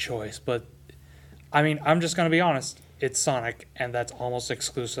bad choice, but I mean, I'm just going to be honest. It's Sonic, and that's almost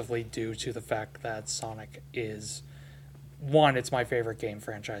exclusively due to the fact that Sonic is, one, it's my favorite game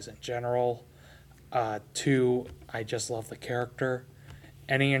franchise in general. Two, I just love the character.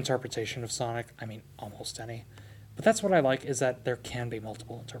 Any interpretation of Sonic, I mean, almost any. But that's what I like, is that there can be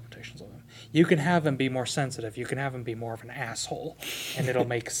multiple interpretations of him. You can have him be more sensitive. You can have him be more of an asshole, and it'll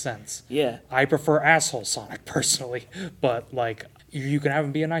make sense. Yeah. I prefer asshole Sonic, personally. But, you can have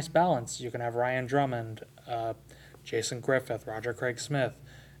him be a nice balance. You can have Ryan Drummond, Jason Griffith, Roger Craig Smith,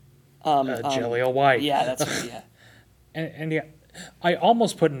 Jaleel White. Yeah, that's yeah. and yeah, I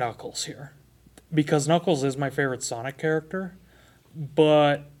almost put Knuckles here, because Knuckles is my favorite Sonic character,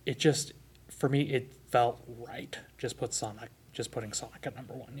 but it just, for me, it felt right. Just putting Sonic at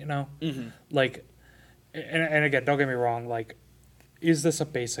number one, Mm-hmm. And again, don't get me wrong, is this a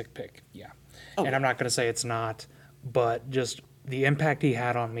basic pick? Yeah. Oh. And I'm not going to say it's not, but just the impact he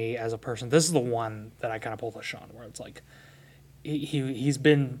had on me as a person. This is the one that I kind of pulled a Sean, where it's like, he's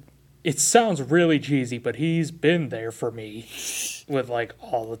been, it sounds really cheesy, but he's been there for me with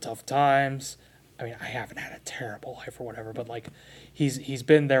all the tough times. I mean, I haven't had a terrible life or whatever, but he's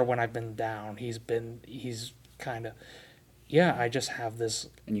been there when I've been down. He's kind of, I just have this.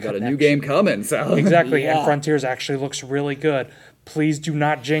 And you got a new game coming, so. Exactly, yeah. And Frontiers actually looks really good. Please do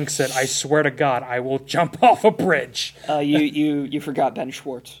not jinx it. I swear to God, I will jump off a bridge. You forgot Ben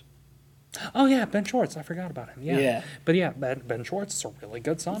Schwartz. Oh yeah, Ben Schwartz. I forgot about him. Yeah. Yeah. But yeah, Ben Schwartz is a really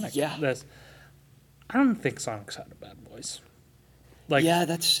good Sonic. Yeah. I don't think Sonic's had a bad voice. Like, Yeah,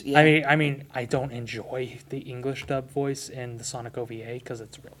 that's yeah. I mean, I don't enjoy the English dub voice in the Sonic OVA because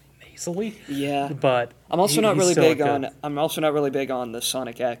it's really nasally. Yeah. But I'm also not he's really still big good. on. I'm also not really big on the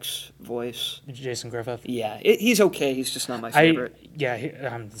Sonic X voice. Jason Griffith. Yeah, he's okay. He's just not my favorite.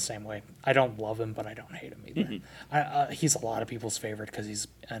 I'm the same way. I don't love him, but I don't hate him either. Mm-hmm. He's a lot of people's favorite because he's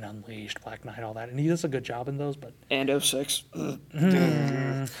an Unleashed, Black Knight, all that, and he does a good job in those. But and 06.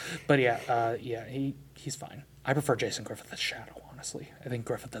 but he's fine. I prefer Jason Griffith as Shadow. Honestly, I think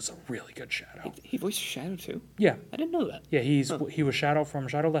Griffith does a really good Shadow. He voiced Shadow too. Yeah, I didn't know that. yeah, he was Shadow from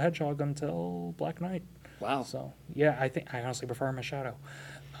Shadow the Hedgehog until Black Knight. Wow. So yeah, I honestly prefer him as Shadow.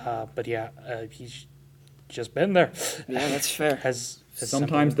 But yeah, he's just been there. Yeah, that's fair. As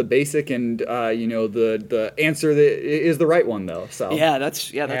Sometimes the basic and the answer that is the right one though. So Yeah,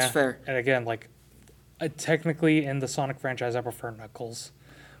 that's fair. And again, like technically in the Sonic franchise, I prefer Knuckles,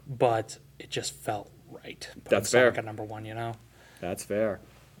 but it just felt right. That's Sonic fair. at number one, you know. That's fair.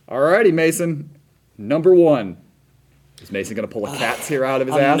 Alrighty, Mason. Number 1. Is Mason going to pull a cat's here out of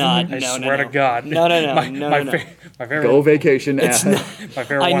his I'm ass? not. I No, swear no. to God. No. My favorite. Go vacation ass. My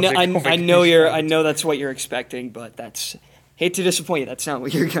favorite I one's know. a Go I know Vacation. I know that's what you're expecting, but that's. Hate to disappoint you. That's not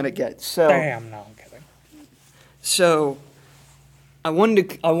what you're gonna get. So. Damn, no, I'm kidding. So, I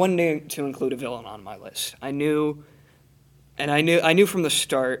wanted to include a villain on my list. I knew from the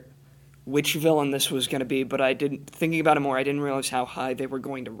start which villain this was going to be, but thinking about it more, I didn't realize how high they were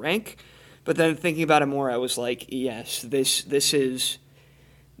going to rank. But then thinking about it more, I was like, yes, this is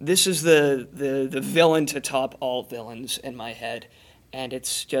the villain to top all villains in my head, and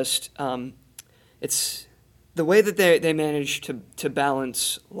it's just it's the way that they manage to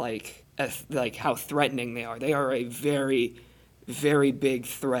balance like how threatening they are. They are a very, very big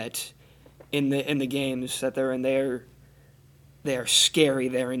threat in the games that they're in. They are scary.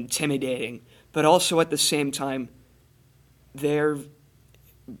 They're intimidating, but also at the same time, they're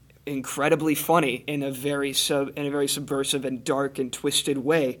incredibly funny in a very subversive and dark and twisted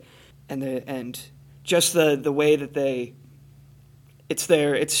way, and just the way that it's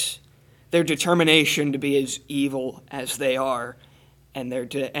their determination to be as evil as they are,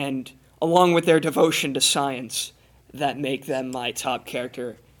 and along with their devotion to science, that make them my top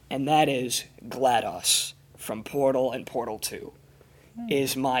character, and that is GLaDOS from Portal and Portal 2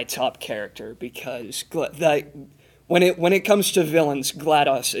 is my top character because when it comes to villains,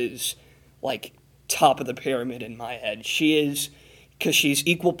 GLaDOS is like top of the pyramid in my head. She is because she's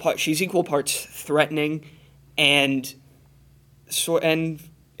equal parts threatening and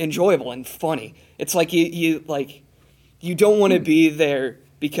enjoyable and funny. It's like you don't want to be there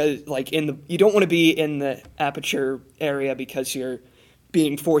because you don't want to be in the aperture area because you're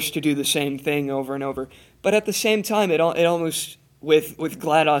being forced to do the same thing over and over. But at the same time, it almost with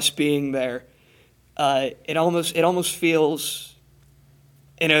GLaDOS being there, it almost feels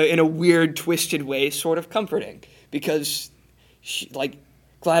in a weird, twisted way, sort of comforting because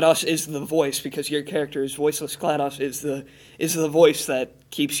GLaDOS is the voice because your character is voiceless. GLaDOS is the voice that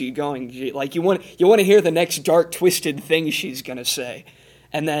keeps you going. You want to hear the next dark, twisted thing she's gonna say,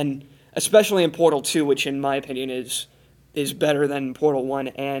 and then especially in Portal 2, which in my opinion is better than Portal 1,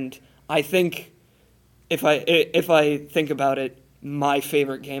 and I think. If I think about it, my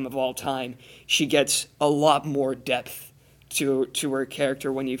favorite game of all time, she gets a lot more depth to her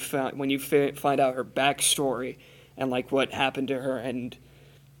character when you find out her backstory and like what happened to her and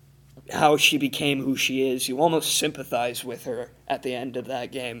how she became who she is. You almost sympathize with her at the end of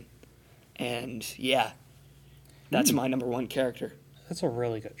that game, and yeah, that's my number 1 character. That's a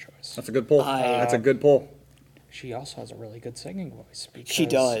really good choice. That's a good pull. That's a good pull. She also has a really good singing voice. Because, She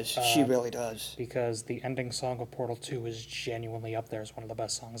does. She really does. Because the ending song of Portal 2 is genuinely up there as one of the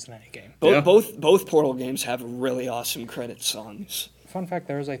best songs in any game. Both Portal games have really awesome credit songs. Fun fact,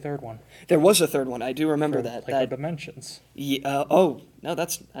 there is a third one. There was a third one. I do remember that. Lego Dimensions. Yeah. No,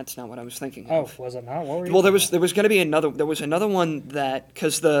 that's not what I was thinking Oh, of. was it not? What were you Well, there was going to be another. There was another one that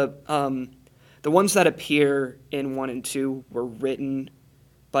because the ones that appear in 1 and 2 were written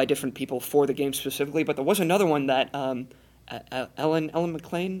by different people for the game specifically, but there was another one that Ellen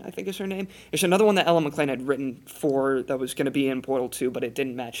McLean, I think is her name. There's another one that Ellen McLean had written for that was going to be in Portal 2, but it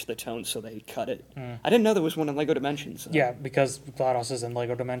didn't match the tone, so they cut it. I didn't know there was one in Lego Dimensions. Yeah, because GLaDOS is in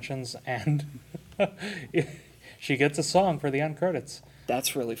Lego Dimensions, and she gets a song for the end credits.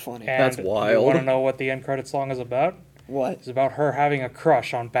 That's really funny. And That's wild. You want to know what the end credit song is about? What? It's about her having a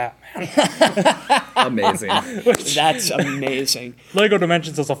crush on Batman. Amazing. That's amazing. Lego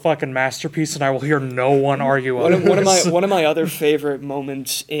Dimensions is a fucking masterpiece, and I will hear no one argue One otherwise. of my other favorite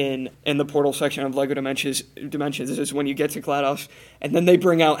moments in the Portal section of Lego Dimensions is when you get to GLaDOS and then they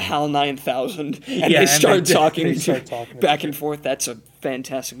bring out HAL 9000 and they start talking back and forth. That's a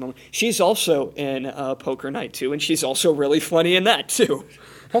fantastic moment. She's also in Poker Night 2, and she's also really funny in that too.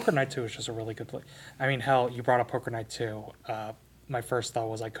 Poker Night 2 is just a really good play. I mean, hell, you brought up Poker Night 2. My first thought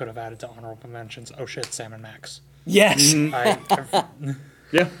was I could have added to honorable mentions. Oh shit, Sam and Max. Yes.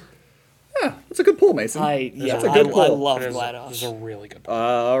 Yeah. Yeah, that's a good pull, Mason. That's a good pull. I love GLaDOS. GLaDOS. It's a really good pull.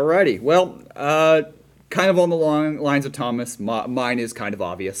 Alrighty. Well, kind of on the lines of Thomas, mine is kind of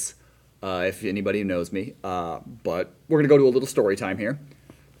obvious, if anybody knows me. But we're going to go to a little story time here.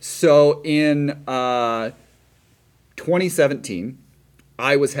 So in 2017,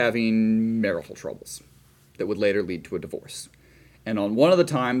 I was having marital troubles that would later lead to a divorce. And on one of the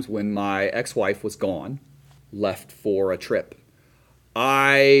times when my ex-wife was gone, left for a trip,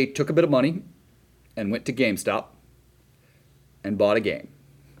 I took a bit of money and went to GameStop and bought a game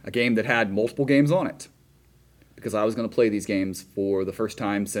that had multiple games on it, because I was going to play these games for the first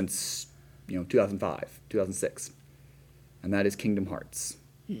time since 2005, 2006, and that is Kingdom Hearts.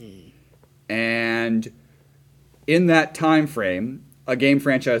 And in that time frame, a game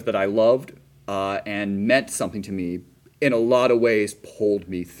franchise that I loved and meant something to me in a lot of ways pulled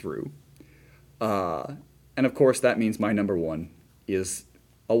me through. And of course, that means my number one is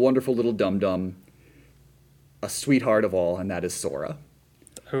a wonderful little dum-dum, a sweetheart of all, and that is Sora.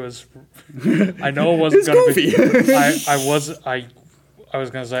 Who is? I know it wasn't going to be. Goofy. I was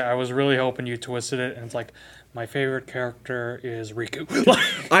going to say I was really hoping you twisted it, and it's like my favorite character is Riku.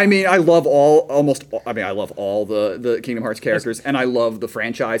 I mean, I love all the Kingdom Hearts characters, and I love the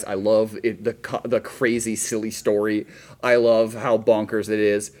franchise. I love the crazy, silly story. I love how bonkers it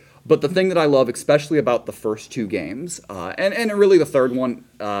is. But the thing that I love especially about the first two games, and really the third one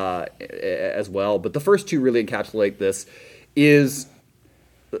as well, but the first two really encapsulate this, is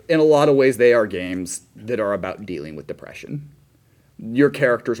in a lot of ways they are games that are about dealing with depression. Your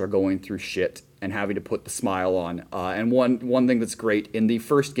characters are going through shit and having to put the smile on. And one thing that's great, in the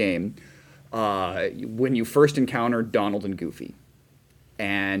first game, when you first encounter Donald and Goofy,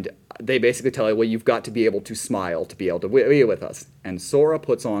 and they basically tell you, well, you've got to be able to smile to be able to be with us. And Sora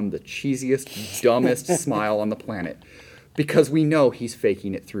puts on the cheesiest, dumbest smile on the planet, because we know he's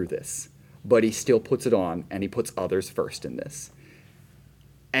faking it through this. But he still puts it on, and he puts others first in this.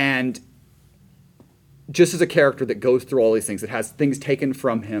 And just as a character that goes through all these things, that has things taken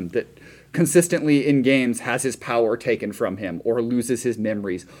from him, that consistently in games has his power taken from him, or loses his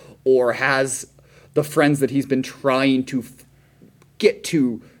memories, or has the friends that he's been trying to get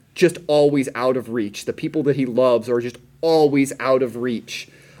to just always out of reach. The people that he loves are just always out of reach,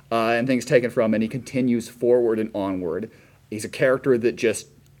 and things taken from him, and he continues forward and onward. He's a character that just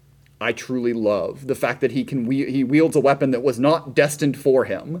I truly love. The fact that he wields a weapon that was not destined for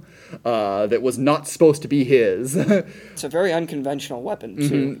him, that was not supposed to be his. It's a very unconventional weapon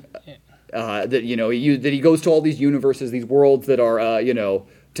too. That he goes to all these universes, these worlds that are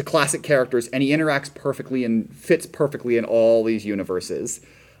to classic characters, and he interacts perfectly and fits perfectly in all these universes.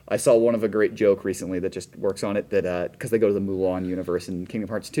 I saw one of a great joke recently that just works on it, that because they go to the Mulan universe in Kingdom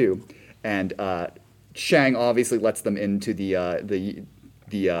Hearts 2, and Shang obviously lets them into the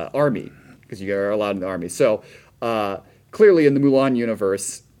army, because you are allowed in the army. So clearly in the Mulan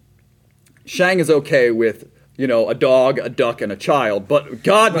universe, Shang is okay with a dog, a duck, and a child, but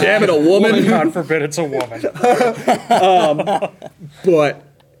god damn it, a woman. God forbid it's a woman. But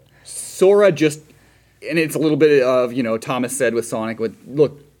Sora just, and it's a little bit of Thomas said with Sonic,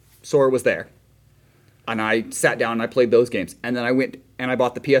 look, Sora was there, and I sat down and I played those games, and then I went and I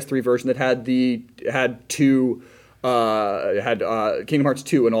bought the PS3 version that had Kingdom Hearts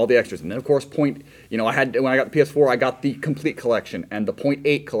 2 and all the extras. And then, of course, when I got the PS4, I got the complete collection and the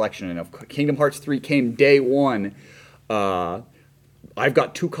 .8 collection. And if Kingdom Hearts 3 came day one, I've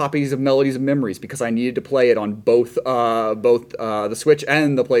got 2 copies of Melodies of Memories because I needed to play it on both the Switch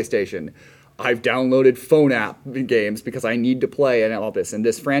and the PlayStation. I've downloaded phone app games because I need to play and all this. And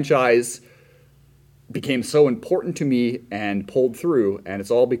this franchise became so important to me and pulled through. And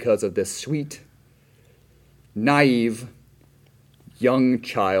it's all because of this sweet, naive, young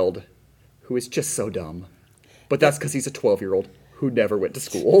child who is just so dumb. But that's because he's a 12-year-old who never went to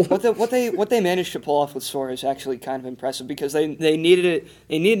school. What they managed to pull off with Sora is actually kind of impressive, because they needed it.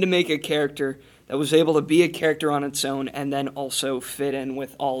 They needed to make a character that was able to be a character on its own and then also fit in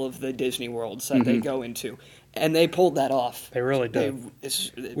with all of the Disney worlds that they go into, and they pulled that off. They really did.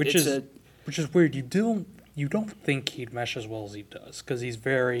 Which is weird. You don't you don't think he'd mesh as well as he does, because he's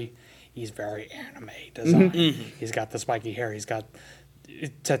very anime design. He's got the spiky hair. He's got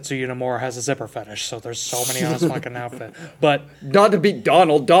Tetsuya Nomura has a zipper fetish, so there's so many on his fucking outfit. But not to beat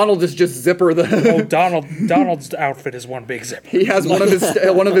Donald. Donald is just zipper. Donald's outfit is one big zipper. He has one of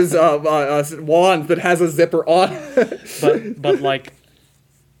his wands that has a zipper on. but like,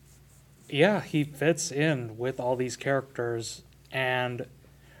 yeah, he fits in with all these characters, and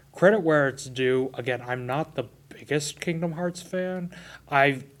credit where it's due. Again, I'm not the biggest Kingdom Hearts fan.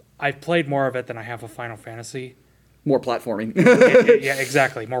 I've played more of it than I have of Final Fantasy. More platforming. Yeah,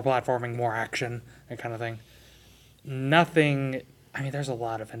 exactly. More platforming, more action, that kind of thing. Nothing. I mean, there's a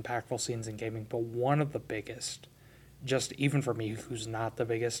lot of impactful scenes in gaming, but one of the biggest, just even for me, who's not the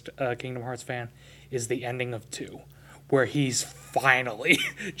biggest Kingdom Hearts fan, is the ending of 2, where he's finally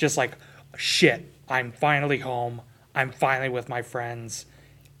just like, shit, I'm finally home. I'm finally with my friends.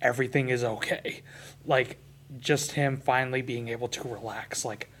 Everything is okay. Like, just him finally being able to relax.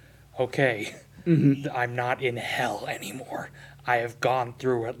 Like, okay. I'm not in hell anymore. I have gone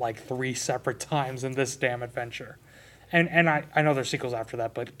through it like 3 separate times in this damn adventure. And I know there's sequels after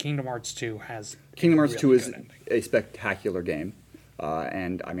that, but Kingdom Hearts 2 has... Kingdom Hearts 2 is a spectacular game.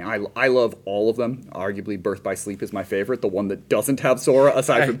 And, I mean, I love all of them. Arguably, Birth by Sleep is my favorite, the one that doesn't have Sora,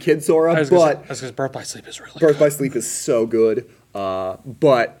 aside from Kid Sora. Because Birth by Sleep is really good. Birth by Sleep is so good.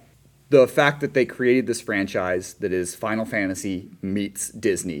 But the fact that they created this franchise that is Final Fantasy meets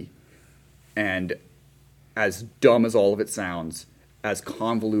Disney, and as dumb as all of it sounds, as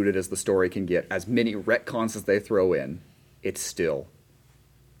convoluted as the story can get, as many retcons as they throw in, it's still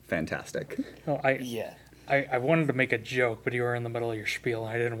fantastic. Oh, I wanted to make a joke, but you were in the middle of your spiel,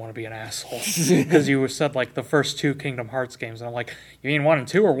 and I didn't want to be an asshole. Because you said, like, the first 2 Kingdom Hearts games, and I'm like, you mean 1 and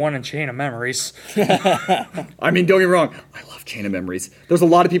 2 or 1 and Chain of Memories? I mean, don't get me wrong, I love Chain of Memories. There's a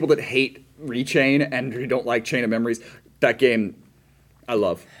lot of people that hate Rechain and who don't like Chain of Memories. That game, I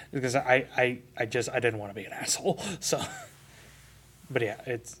love. Because I didn't want to be an asshole. So, but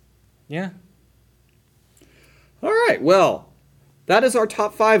yeah. All right, well, that is our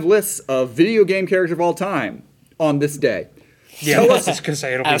top 5 lists of video game characters of all time on this day. Yeah, I was just gonna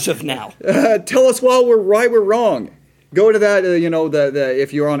say as of now. Tell us while we're right, we're wrong. Go to that,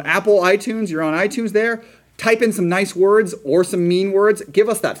 if you're on Apple iTunes, you're on iTunes there. Type in some nice words or some mean words. Give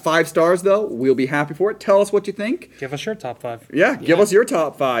us that 5 stars, though. We'll be happy for it. Tell us what you think. Give us your top 5. Yeah, give us your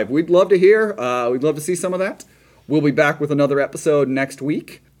top 5. We'd love to hear. We'd love to see some of that. We'll be back with another episode next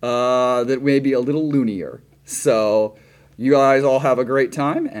week that may be a little loonier. So you guys all have a great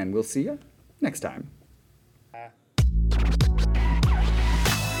time, and we'll see you next time.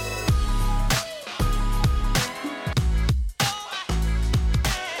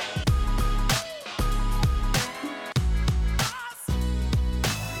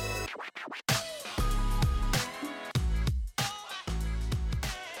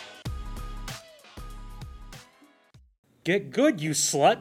 Get good, you slut.